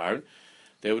mind of Reb Aaron,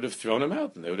 they would have thrown him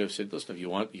out, and they would have said, "Listen, if you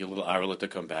want your little Arla to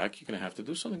come back, you're going to have to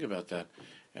do something about that."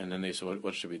 And then they said,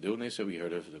 "What should we do?" And they said, "We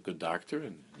heard of a good doctor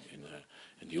in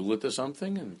Hewlett or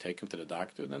something, and take him to the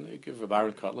doctor." And then they give Reb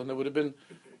Aaron Kotler, and there would have been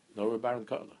no Reb Aaron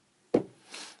Kotler. Can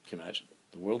you imagine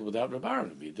the world without Reb Aaron?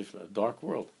 It'd be a dark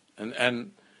world.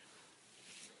 And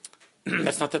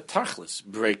that's not the tachlis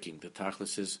breaking. The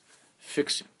tachlis is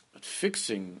fixing. But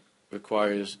fixing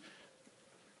requires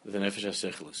the nefesh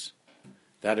hasichlis.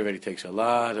 That already takes a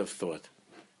lot of thought.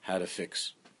 How to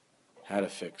fix.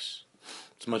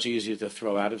 It's much easier to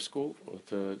throw out of school or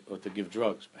to give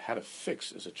drugs. But how to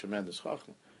fix is a tremendous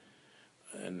chachma.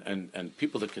 And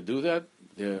people that could do that,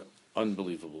 they're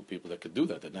unbelievable. People that could do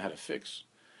that, they know how to fix.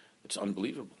 It's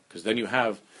unbelievable. Because then you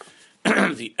have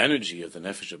the energy of the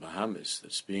nefesh of Bahamas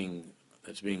that's being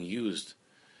used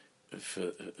for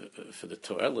the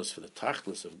toelis, for the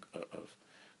tachlis of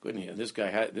goodness. And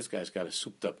this guy's got a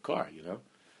souped up car, you know.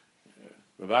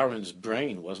 Reb Aaron's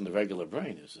brain wasn't a regular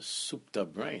brain; it was a souped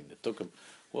up brain that took him,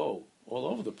 all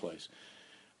over the place.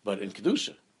 But in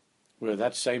Kedusha, where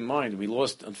that same mind, we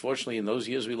lost. Unfortunately, in those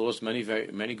years, we lost many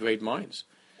great minds.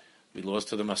 We lost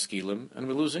to the maskilim, and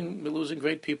we're losing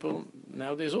great people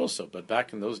nowadays also. But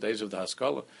back in those days of the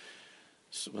Haskalah,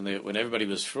 so when everybody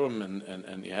was from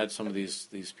and you had some of these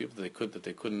people that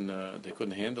they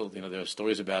couldn't handle. You know, there are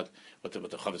stories about what the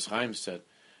Chavetz Chaim said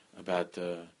about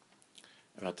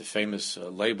the famous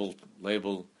label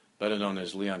better known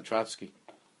as Leon Trotsky.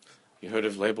 You heard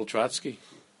of Label Trotsky?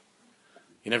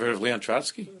 You never heard of Leon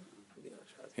Trotsky?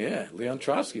 Yeah, Leon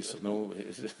Trotsky. So no,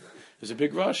 he's a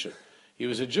big Russia. He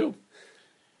was a Jew.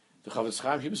 The Chavetz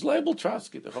Chaim, he was labeled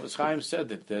Trotsky. The Chavetz Chaim said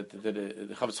that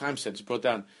the Chavetz Chaim said, it's brought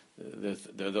down.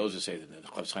 There are those who say that the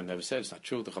Chavetz Chaim never said it. It's not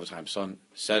true. The Chavetz Chaim's son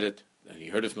said it, and he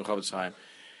heard it from the Chavetz Chaim.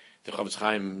 The Chavetz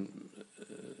Chaim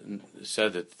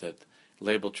said that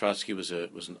labeled Trotsky was a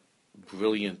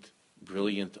brilliant,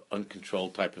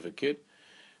 uncontrolled type of a kid,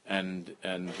 and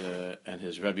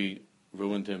his Rebbe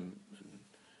ruined him,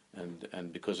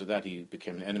 and because of that he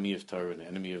became an enemy of Torah, an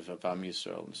enemy of Am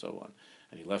Yisrael, and so on.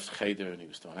 And he left Cheder, and he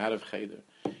was thrown out of Cheder.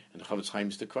 And the Chavetz Chaim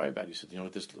used to cry about it. He said, "You know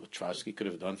what this Trotsky could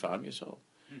have done for Am Yisrael?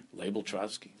 Label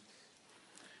Trotsky.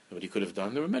 What he could have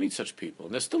done." There were many such people,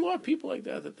 and there still are people like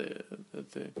that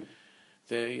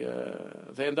they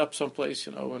end up someplace,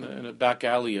 you know, in a back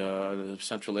alley,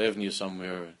 Central Avenue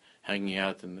somewhere, hanging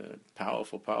out, in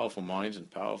powerful minds and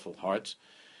powerful hearts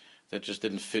that just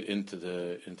didn't fit into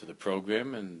the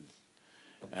program, and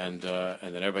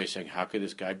then everybody's saying, "How could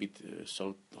this guy be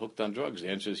so hooked on drugs?" The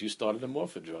answer is, you started him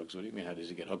off for drugs. What do you mean? How does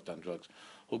he get hooked on drugs?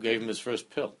 Who gave him his first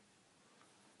pill?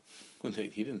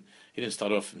 He didn't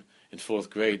start off in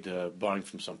fourth grade buying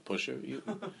from some pusher.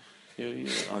 He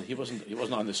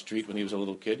wasn't on the street when he was a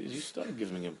little kid. You started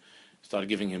giving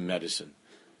him medicine.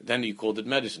 Then you called it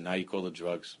medicine. Now you call it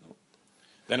drugs.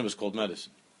 Then it was called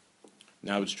medicine.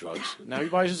 Now it's drugs. Now he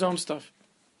buys his own stuff.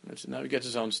 Now he gets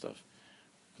his own stuff.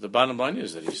 But the bottom line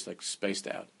is that he's like spaced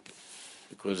out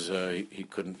because he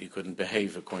couldn't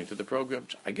behave according to the program.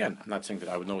 Again, I'm not saying that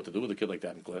I would know what to do with a kid like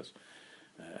that in class.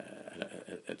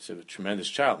 It's a tremendous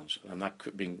challenge. I'm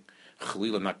not being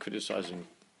Khalil. I'm not criticizing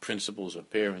principals or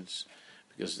parents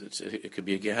because it could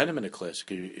be a Gehenim in a class.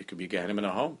 It could be a Gehenim in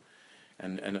a home,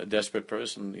 and a desperate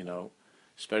person, you know,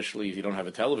 especially if you don't have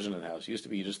a television in the house. It used to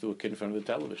be you just threw a kid in front of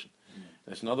the television.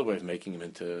 That's another way of making him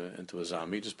into a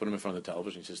zombie. Just put him in front of the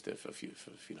television. He's just there for a few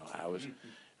hours.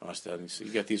 So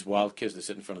you get these wild kids that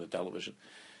sit in front of the television.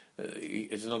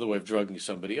 It's another way of drugging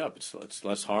somebody up. It's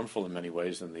less harmful in many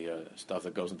ways than the stuff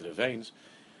that goes into the veins,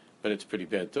 but it's pretty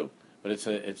bad too. But it's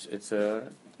a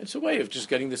way of just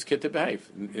getting this kid to behave.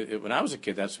 When I was a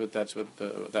kid,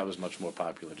 that was much more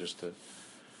popular. Just to,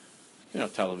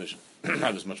 television.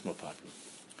 That was much more popular.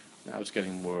 Now it's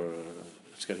getting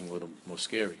a little more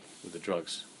scary with the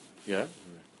drugs. Yeah.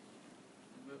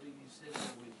 Rabbi, you said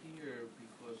that we're here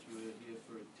because we're here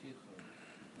for a tikkun.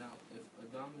 Now, if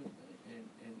Adam and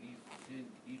Eve didn't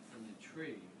eat from the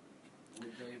tree,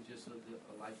 would they have just lived a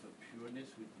life of pureness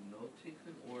with no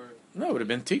tikkun, or? No, it would have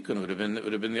been tikkun. It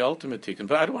would have been the ultimate tikkun.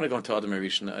 But I don't want to go into Adam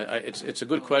Rishon. It's a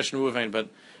good question, Ruvain, but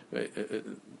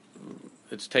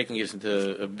it's taking us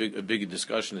into a big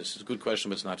discussion. It's a good question,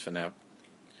 but it's not for now.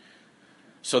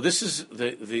 So this is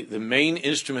the main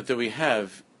instrument that we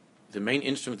have. The main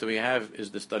instrument that we have is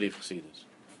the study of Chassidus,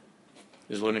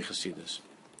 is learning Chassidus,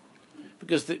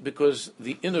 because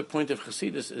the inner point of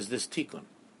Chassidus is this tikkun.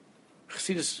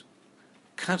 Chassidus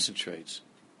concentrates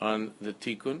on the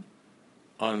tikkun,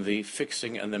 on the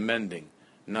fixing and the mending,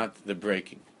 not the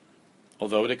breaking.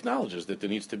 Although it acknowledges that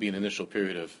there needs to be an initial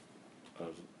period of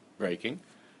breaking,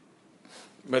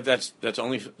 but that's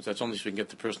only if we can get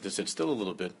the person to sit still a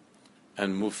little bit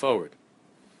and move forward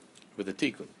with the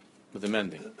tikkun, with the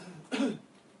mending.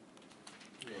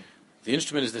 The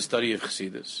instrument is the study of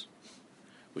Chassidus,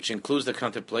 which includes the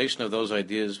contemplation of those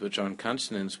ideas which are in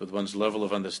consonance with one's level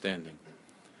of understanding,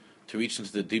 to reach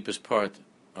into the deepest part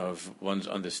of one's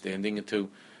understanding, and to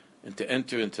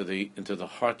enter into the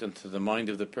heart and to the mind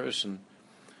of the person,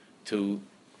 to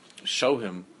show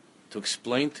him, to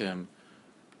explain to him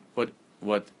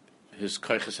what his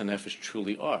koiches and nefesh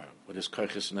truly are, what his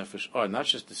koiches and nefesh are. Not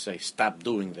just to say, stop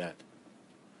doing that,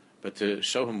 but to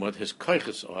show him what his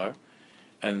koiches are,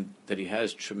 and that he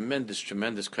has tremendous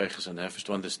koiches and nefesh,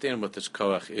 to understand what this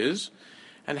koach is,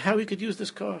 and how he could use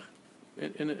this koach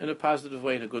in a positive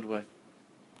way, in a good way.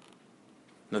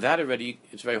 Now that already,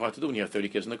 it's very hard to do when you have 30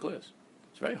 kids in the class.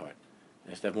 It's very hard.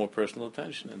 He has to have more personal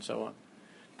attention and so on.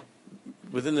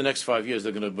 Within the next 5 years,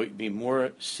 there are going to be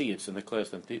more seats in the class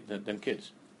than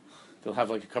kids. They'll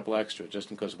have like a couple extra, just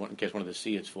in case one of the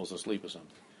seats falls asleep or something.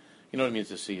 You know what it means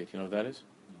to see it? You know what that is?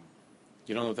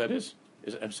 You don't know what that is?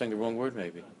 I'm saying the wrong word,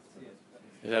 maybe.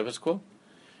 Is that what it's called?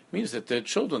 It means that the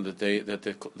children that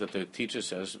the teacher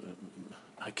says,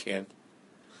 I can't,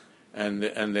 and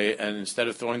instead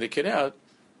of throwing the kid out,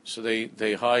 so the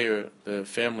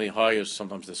family hires.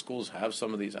 Sometimes the schools have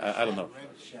some of these. I don't know.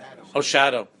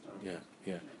 Shadow. Yeah.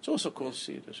 It's also called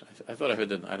seed. I thought I heard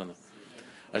that. I don't know.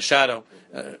 A shadow.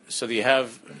 So you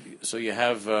have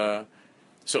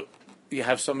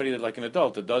somebody that, like an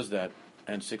adult, that does that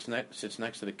and sits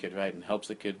next to the kid, right, and helps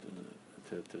the kid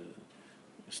to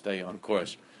stay on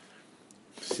course.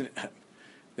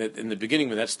 In the beginning,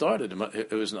 when that started,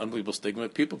 it was an unbelievable stigma.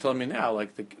 People tell me now,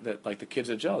 that the kids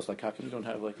are jealous. Like, how come you don't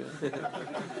have what's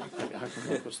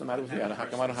the matter with me? How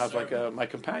come I don't have my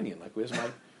companion? Like,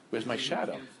 where's my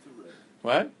shadow?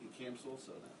 What? In camps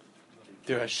also now.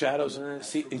 There are shadows.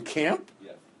 See, in camp?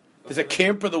 Yeah. There's a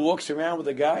camper that walks around with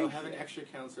a guy? They'll have an extra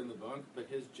counselor in the bunk, but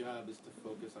his job is to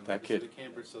focus on that kid. The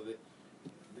camper, so that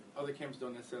the other campers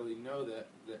don't necessarily know that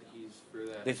he's for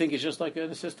that. They think he's just like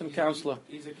an assistant counselor.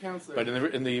 He's a counselor. But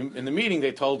in the meeting,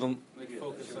 they told him,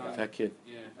 focus on that kid.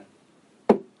 Yeah.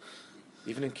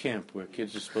 Even in camp, where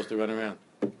kids are supposed to run around,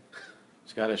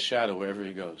 he's got a shadow wherever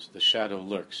he goes. The shadow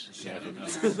lurks.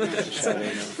 The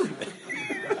shadow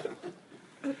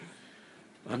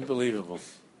Unbelievable.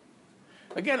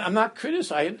 Again, I'm not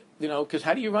criticizing, because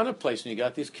how do you run a place when you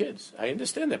got these kids? I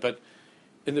understand that, but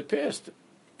in the past,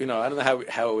 I don't know how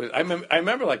it was. I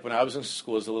remember like when I was in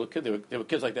school as a little kid, there were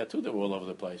kids like that too that were all over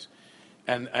the place,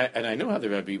 and I knew how the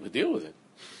Rebbe would deal with it.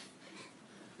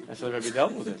 That's how the Rebbe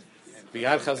dealt with it.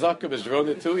 Biyad chazaka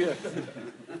b'zrona to you.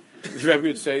 The Rebbe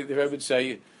would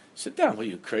say, sit down. What are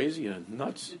you, crazy? You're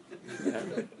nuts.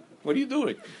 What are you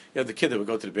doing? You have the kid that would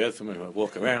go to the bathroom and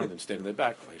walk around and stand in the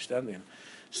back while you're standing.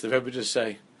 So the Rebbe would just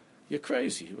say, you're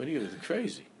crazy. What are you doing? You're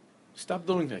crazy. Stop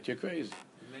doing that. You're crazy.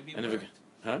 Maybe it worked.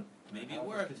 Huh? Maybe it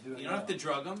worked. You don't have to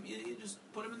drug them. You just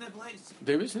put them in their place.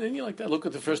 There isn't any like that. Look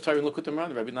at the first time and look at the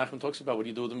Ran. Rabbi Nachman talks about what do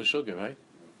you do with the Meshuggah, right?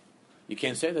 You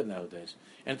can't say that nowadays.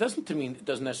 And it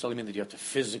doesn't necessarily mean that you have to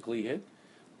physically hit.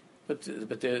 But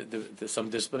there's some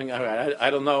disciplining. I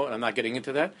don't know, and I'm not getting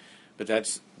into that. But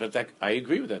I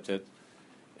agree with that. That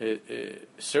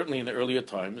certainly in the earlier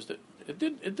times, that it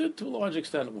did to a large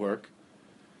extent work.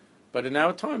 But in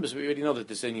our times, we already know that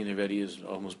this Indian already is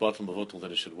almost bottom of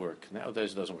that it should work.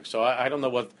 Nowadays, it doesn't work. So I don't know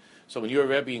what. So when you're a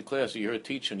Rebbe in class or you're a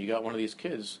teacher and you got one of these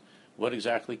kids, what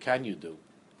exactly can you do?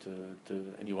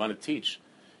 And you want to teach.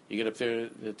 You get up there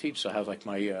to teach. So I have like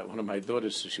my one of my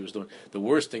daughters. She was doing the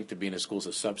worst thing to be in a school is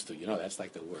a substitute. That's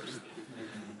like the worst.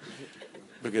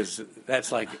 Because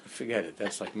that's like, forget it.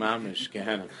 That's like mamish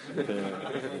Gehenna.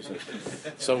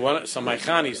 So my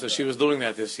Chani, so she was doing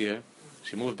that this year.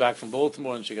 She moved back from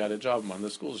Baltimore and she got a job in one of the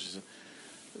schools.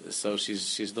 So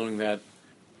she's doing that.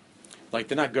 Like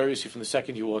they're not gurish you from the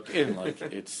second you walk in. Like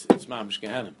it's mamish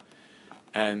Gehenna.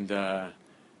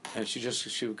 And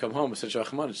she would come home with such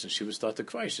rachmanis and she would start to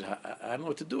cry. She said, I don't know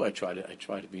what to do. I try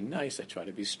to be nice. I try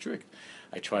to be strict.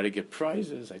 I try to get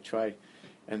prizes.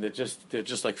 And they're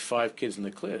just like 5 kids in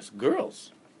the class,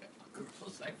 girls.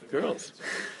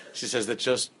 She says that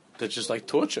just like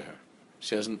torture her.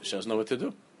 She doesn't know what to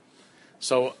do.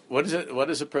 So what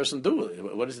does a person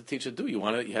do? What does the teacher do? You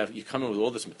come in with all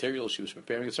this material. She was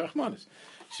preparing it's Rahmanis.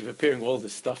 She's preparing all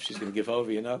this stuff she's going to give over.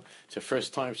 It's her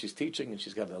first time she's teaching, and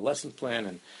she's got a lesson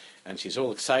plan, and she's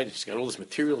all excited. She's got all this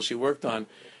material she worked on,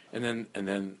 and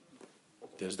then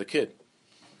there's the kid,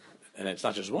 and it's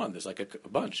not just one. There's like a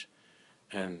bunch.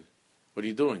 And what are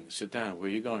you doing? Sit down. Where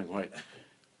are you going? Why?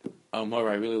 Oh,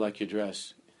 Mara, I really like your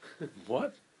dress.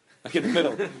 What? Like in the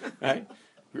middle, right?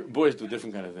 Boys do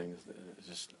different kind of things.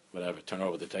 Just whatever, turn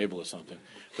over the table or something.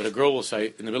 But a girl will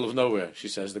say, in the middle of nowhere,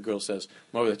 the girl says,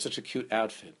 Mara, that's such a cute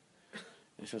outfit.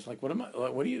 And she says, what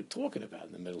are you talking about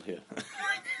in the middle here?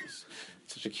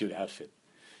 Such a cute outfit.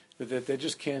 But they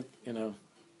just can't,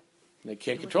 they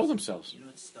can't control themselves. You know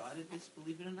what started this,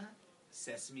 believe it or not?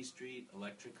 Sesame Street,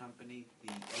 Electric Company,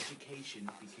 the education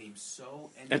became so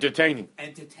entertaining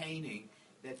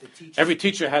that the teacher... Every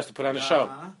teacher has to put on a show.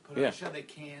 Put on a show. They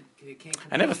can't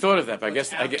I never thought of that, but I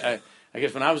guess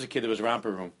when I was a kid, there was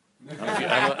Romper Room.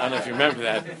 I don't know if you remember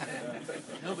that.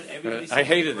 No, but I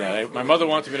hated that. My mother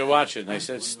wanted me to watch it, and I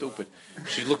said, it's stupid.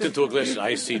 She looked into a glass.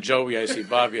 I see Joey, I see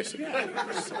Bobby. I said,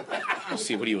 I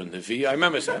see, what are you, in the V? I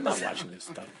remember saying, I'm not watching this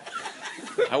stuff.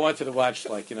 I wanted to watch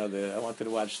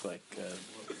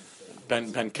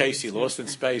Ben Casey, Lost in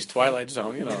Space, Twilight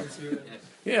Zone,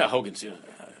 Yeah, Hogan's,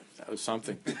 that was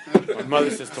something. My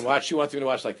mother says to watch, she wanted me to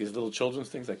watch like these little children's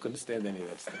things. I couldn't stand any of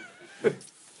that stuff.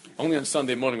 Only on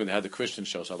Sunday morning when they had the Christian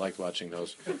shows, I liked watching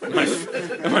those.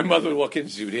 And my mother would walk in,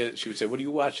 she would say, what are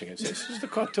you watching? I'd say, this is the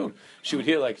cartoon. She would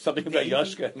hear like something about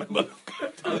Yoshka. And my mother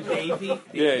would Davey?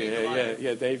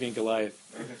 Yeah, Davey and Goliath.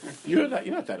 You're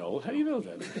not that old. How do you know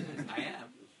that? I am.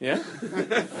 Yeah?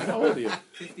 How old are you?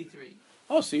 53.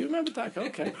 Oh, so you remember that?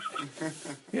 Okay.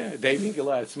 Yeah, Davey and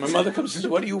Goliath. So my mother comes and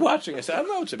says, what are you watching? I said, I don't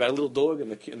know. It's about a little dog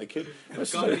and the kid.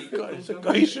 It's a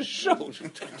Geisha show.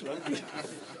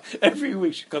 Every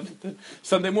week she comes.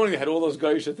 Sunday morning they had all those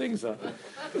Geisha things on.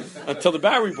 Until the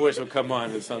Bowery Boys would come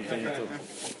on or something.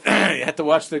 You had to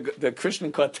watch the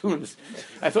Christian cartoons.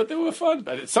 I thought they were fun.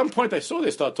 But at some point I saw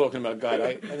they start talking about God.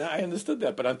 And I understood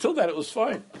that. But until that, it was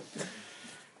fine.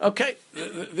 Okay,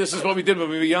 this is what we did when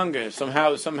we were younger.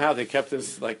 Somehow they kept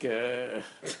us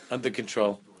under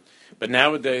control. But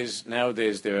nowadays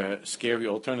there are scary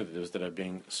alternatives that are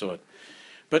being sought.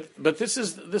 But this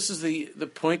is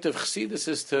the point of Chassidus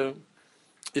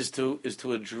is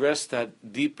to address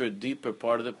that deeper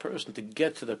part of the person, to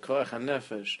get to the Koach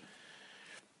HaNefesh,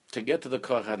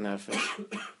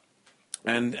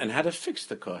 and how to fix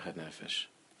the Koach HaNefesh,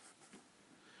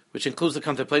 which includes the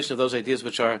contemplation of those ideas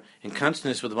which are in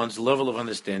consonance with one's level of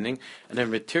understanding, and a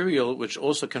material which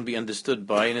also can be understood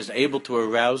by and is able to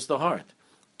arouse the heart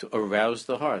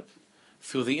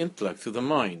through the intellect, through the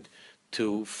mind,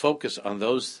 to focus on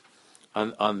those,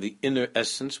 on the inner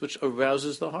essence which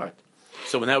arouses the heart.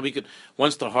 So now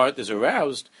once the heart is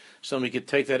aroused, so we could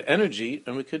take that energy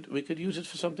and we could use it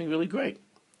for something really great.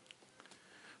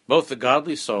 Both the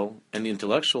godly soul and the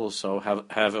intellectual soul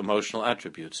have emotional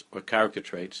attributes or character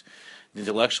traits. The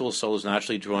intellectual soul is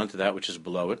naturally drawn to that which is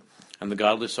below it, and the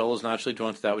godly soul is naturally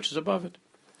drawn to that which is above it.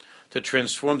 To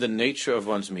transform the nature of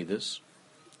one's midas,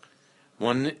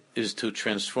 one is to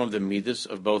transform the midas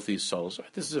of both these souls.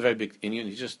 This is a very big Indian.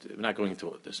 We're not going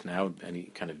into this now, any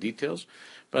kind of details,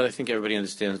 but I think everybody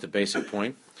understands the basic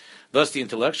point. Thus, the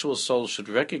intellectual soul should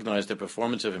recognize the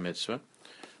performance of a mitzvah,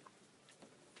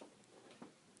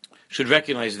 should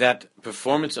recognize that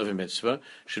performance of a mitzvah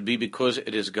should be because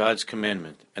it is God's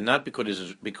commandment, and not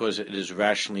because it is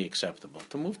rationally acceptable,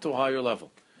 to move to a higher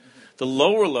level. The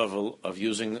lower level of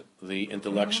using the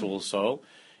intellectual soul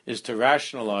is to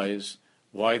rationalize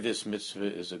why this mitzvah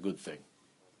is a good thing.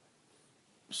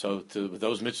 So with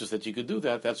those mitzvahs that you could do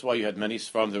that's why you had many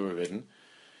sfarim that were written.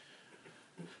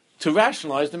 to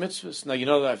rationalize the mitzvahs. Now, you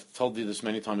know that I've told you this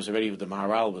many times already. The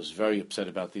Maharal was very upset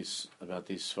about these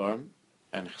svarim,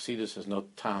 and Chassidus has no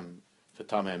tam for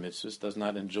tamei mitzvahs. Does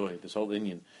not enjoy this whole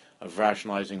Indian of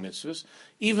rationalizing mitzvahs,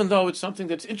 even though it's something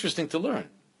that's interesting to learn.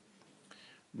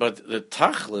 But the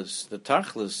tachlis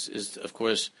is, of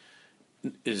course,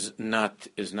 is not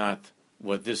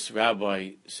what this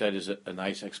rabbi said is a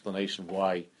nice explanation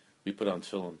why we put on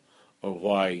tefillin or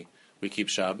why we keep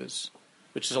Shabbos,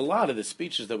 which is a lot of the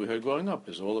speeches that we heard growing up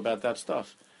is all about that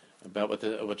stuff, about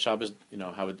what Shabbos,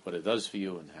 what it does for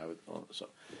you and how it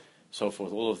so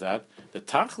forth, all of that. The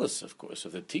tachlis, of course,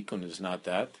 of the tikkun is not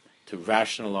that to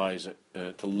rationalize it,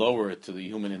 to lower it to the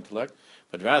human intellect,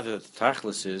 but rather the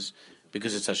tachlis is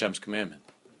because it's Hashem's commandment,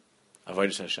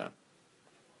 avodas Hashem.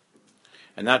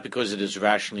 And not because it is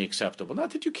rationally acceptable.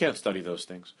 Not that you can't study those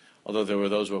things, although there were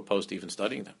those who were opposed to even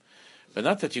studying them. But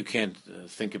not that you can't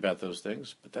think about those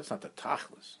things, but that's not the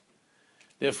tachlis.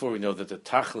 Therefore, we know that the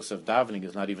tachlis of davening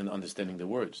is not even understanding the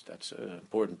words. That's an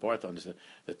important part to understand.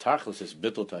 The tachlis is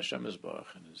bittul to Hashem Yisbarach,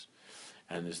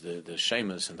 and is the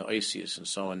shemas and the oisius and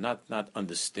so on, not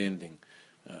understanding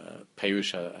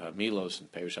perush milos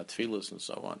and perush tfilos and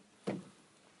so on.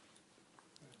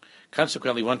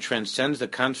 Consequently, one transcends the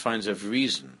confines of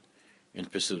reason in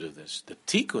pursuit of this. The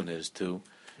tikkun is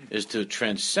to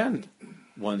transcend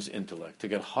one's intellect, to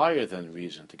get higher than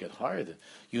reason, to get higher than...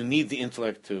 You need the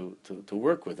intellect to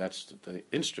work with. That's the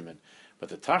instrument. But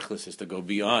the tachlis is to go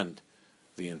beyond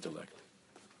the intellect.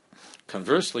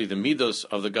 Conversely, the midos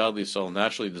of the godly soul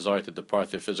naturally desire to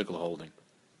depart their physical holding.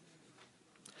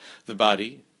 The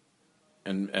body,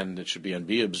 and it should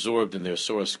be absorbed in their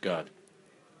source, God.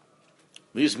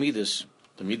 These midas,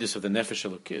 the midas of the nefesh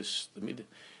elokis, the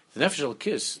nefesh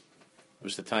elokis,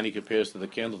 which the Tani compares to the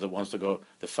candle that wants to go,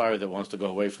 the fire that wants to go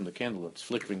away from the candle, it's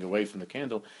flickering away from the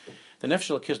candle. The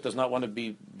nefesh elokis does not want to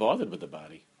be bothered with the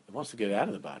body; it wants to get out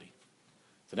of the body.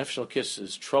 The nefesh elokis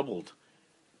is troubled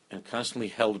and constantly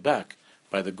held back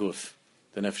by the guf,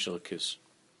 the nefesh elokis.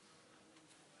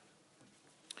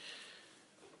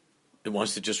 It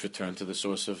wants to just return to the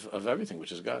source of everything,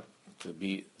 which is God. To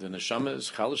be the neshama is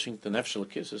chalishing, the nefesh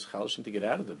elokis is chalishing to get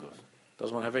out of the guf.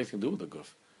 Doesn't want to have anything to do with the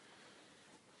guf.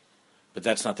 But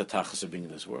that's not the tachlis of being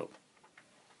in this world.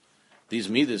 These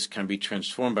midas can be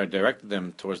transformed by directing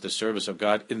them towards the service of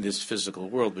God in this physical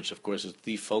world, which of course is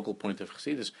the focal point of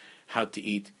Chassidus, how to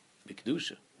eat the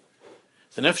kedusha.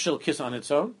 The nefesh elokis on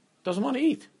its own doesn't want to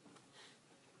eat.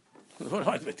 What do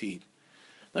I want to eat?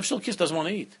 Nefesh elokis doesn't want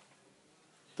to eat.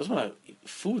 Doesn't want to eat.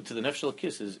 Food to the nefesh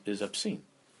elokis is obscene.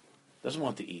 Doesn't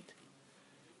want to eat.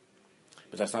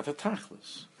 But that's not the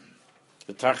tachlis.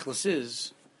 The tachlis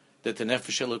is that the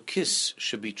nefesh elokis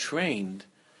should be trained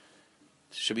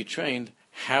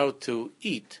how to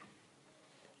eat.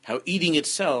 How eating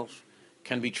itself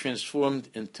can be transformed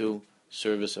into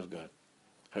service of God.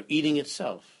 How eating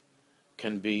itself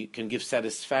can give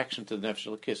satisfaction to the nefesh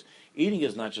elokis. Eating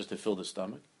is not just to fill the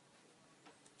stomach.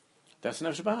 That's the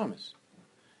nefesh bahamas.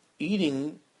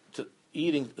 Eating, so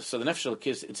the nefesh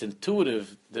elokis, it's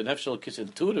intuitive. The nefesh elokis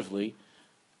intuitively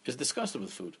is disgusted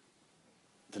with food.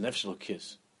 The nefesh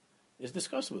elokis is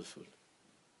disgusted with food.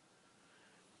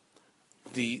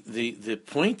 The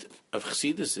point of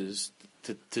Chassidus is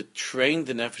to train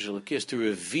the nefesh elokis, to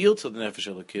reveal to the nefesh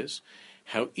elokis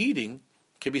how eating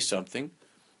can be something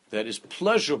that is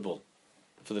pleasurable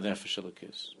for the nefesh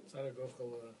elokis.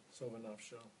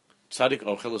 Tzadik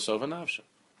ochel sova nafsho.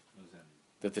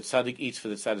 That the tzaddik eats for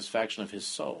the satisfaction of his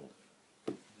soul.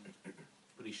 But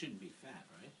he shouldn't be fat,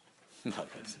 right? No,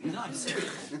 that's it. No, I'm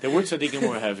serious. There were tzaddikim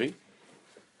more heavy,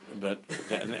 but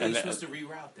You're supposed to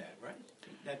reroute that, right?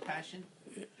 That passion.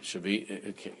 It should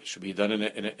be done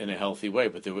in a healthy way.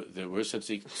 But there were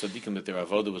tzaddikim that their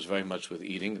avodah was very much with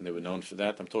eating, and they were known for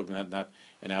that. I'm talking not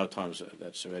in our times.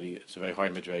 It's a very high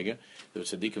madrega. There were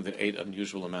tzaddikim that ate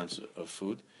unusual amounts of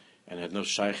food and had no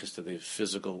shaykhs to the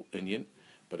physical Indian,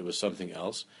 but it was something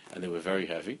else, and they were very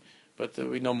heavy. But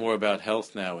we know more about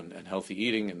health now and healthy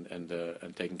eating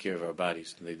and taking care of our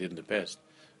bodies than they did in the past.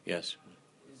 Yes.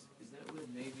 Is that where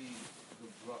maybe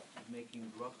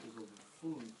making brachas over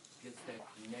food gets that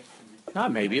connection?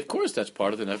 Not maybe. Of course, that's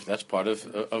part of the. That's part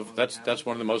of that's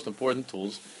one of the most important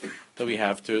tools that we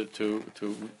have to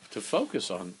focus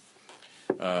on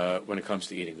when it comes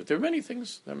to eating. But there are many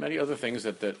things. There are many other things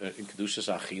that in kedushas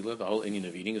achila, the whole inyan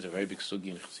of eating is a very big sugi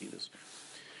in Chassidus.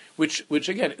 Which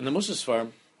again, in the Musas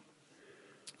farm,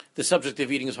 the subject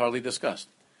of eating is hardly discussed.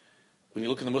 When you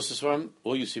look in the Musas farm,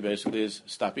 all you see basically is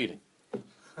stop eating.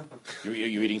 You're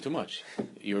eating too much.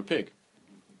 You're a pig.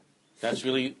 That's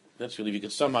really if you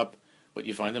could sum up what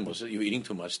you find in Musas, you're eating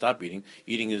too much. Stop eating.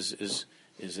 Eating is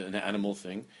an animal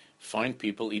thing, fine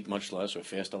people eat much less or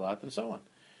fast a lot, and so on.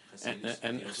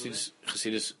 And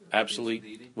Chassidus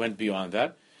absolutely went beyond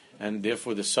that, and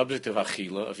therefore the subject of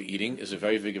achila, of eating, is a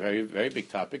very big, very, very big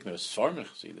topic. There's Svarim in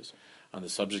Chassidus on the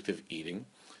subject of eating,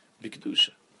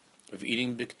 b'kedusha, of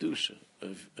eating b'kedusha,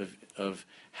 of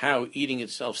how eating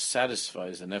itself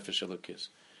satisfies the nefesh elokis,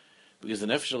 because the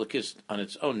nefesh elokis on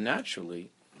its own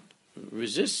naturally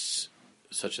resists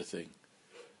such a thing,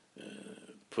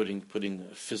 putting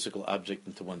a physical object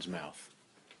into one's mouth,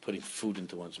 putting food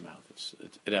into one's mouth.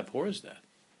 It abhors that.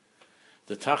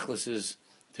 The tachlis is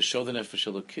to show the nefesh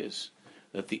elokis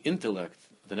that the intellect,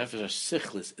 the nefesh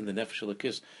sichlis in the nefesh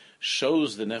elokis,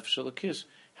 shows the nefesh elokis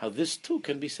how this too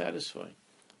can be satisfying,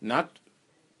 not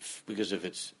because of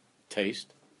its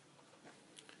taste,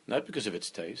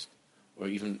 or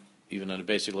even on a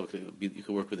basic level, you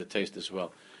can work with the taste as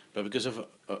well, but because of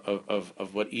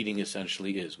what eating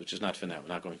essentially is, which is not for now. We're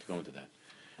not going to go into that.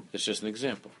 It's just an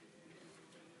example.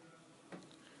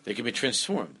 They can be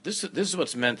transformed. This is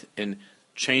what's meant in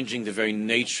changing the very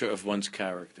nature of one's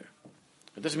character.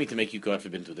 It doesn't mean to make you, God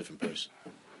forbid, into a different person.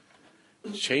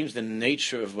 Change the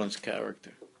nature of one's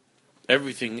character.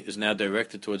 Everything is now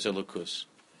directed towards Elokus.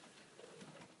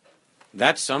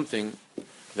 That's something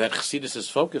that Chassidus is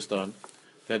focused on.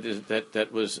 That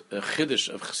was a chiddush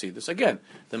of Chassidus. Again,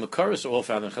 the Makaros are all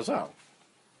found in Chazal.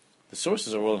 The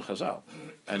sources are all in Chazal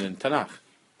and in Tanakh,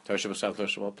 Torah Shabbos, Torah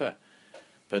Shabbal Peh.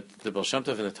 But the Baal Shem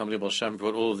Tov and the Talmidei Baal Shem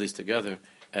brought all of these together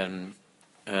and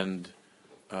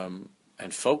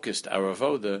focused our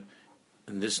avoda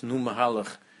in this new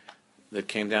mahalach that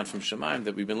came down from Shemaim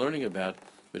that we've been learning about,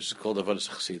 which is called Avodas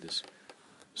Chassidus.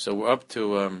 So we're up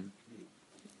to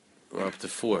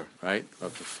 4, right? We're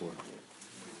up to 4.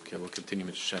 Okay, we'll continue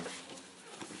with Shem.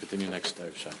 We'll continue next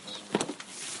time, Shabbos.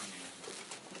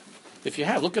 If you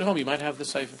have, look at home. You might have the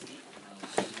cipher.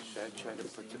 Should I try to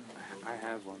I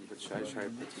have one, but should I try to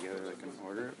put together like an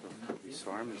order of these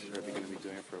farms? Is Rebbe going to be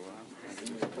doing it for a while?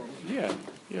 Yeah.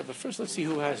 But first, let's see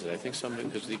who has it. I think somebody,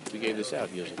 because we gave this out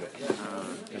years ago.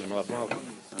 In a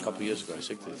couple of years ago, I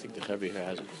think the Rebbe here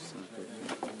has it.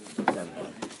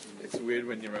 It's weird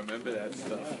when you remember that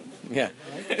stuff. Yeah.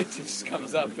 It just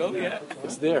comes up. Oh yeah.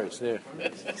 It's there.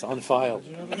 It's on file.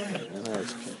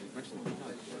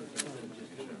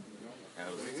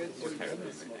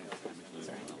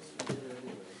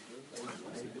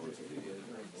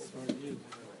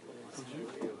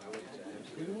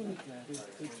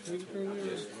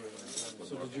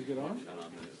 So did you get on?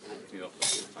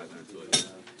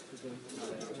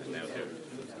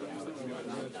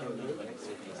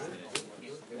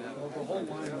 The whole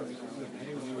line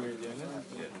was weird, didn't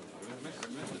it?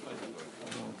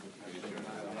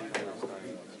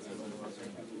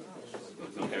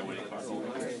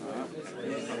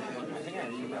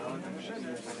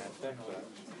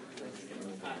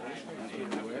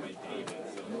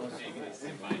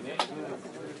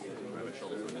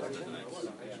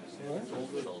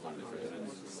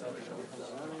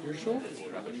 Your shul?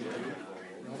 Rabbi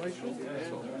shul?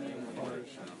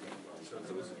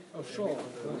 Oh, shul.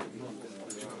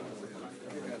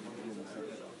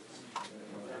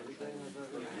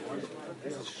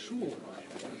 This is shul.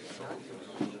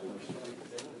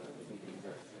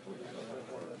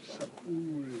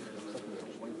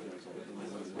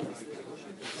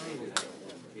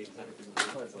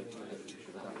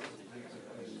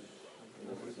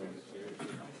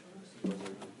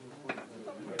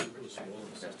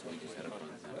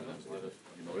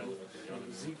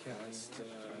 Zcast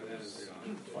is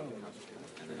fun.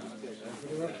 For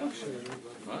the Rav Kook share,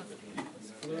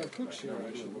 for the Rav Kook share,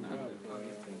 I should look up.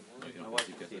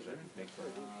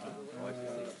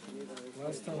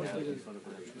 Last time I did it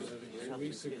 2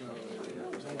 weeks ago,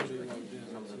 somebody logged in.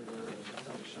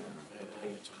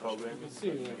 You can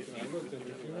see, like, I looked at it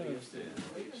a few minutes.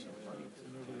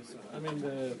 I mean,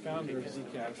 the founder of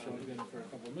Zcast logged in for a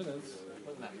couple of minutes.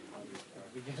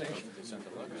 Beginning. And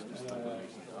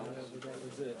that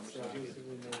was it. So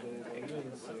basically nobody logged in.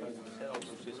 So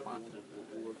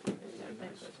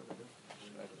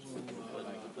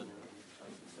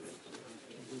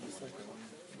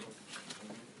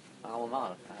Alma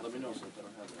mater. Let me know since I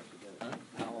don't have that together.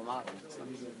 Alma mater.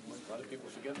 A lot of people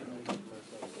forget that.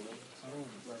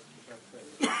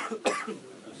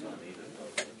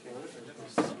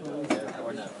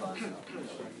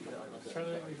 try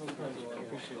to make me feel comfortable. I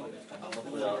appreciate it.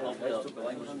 Hopefully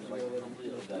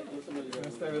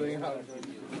Messed everything up.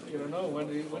 You don't know when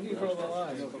do you draw the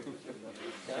line?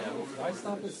 Why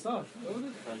stop his stuff?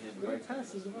 Go to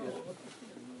test as well.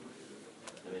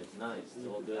 it's nice. It's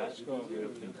all good. I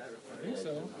think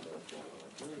so.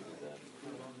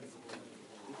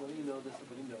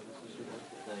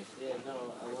 Thanks. Yeah,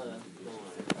 no, I wanna. Don't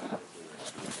worry.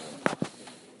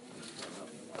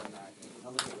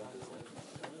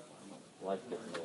 Life gets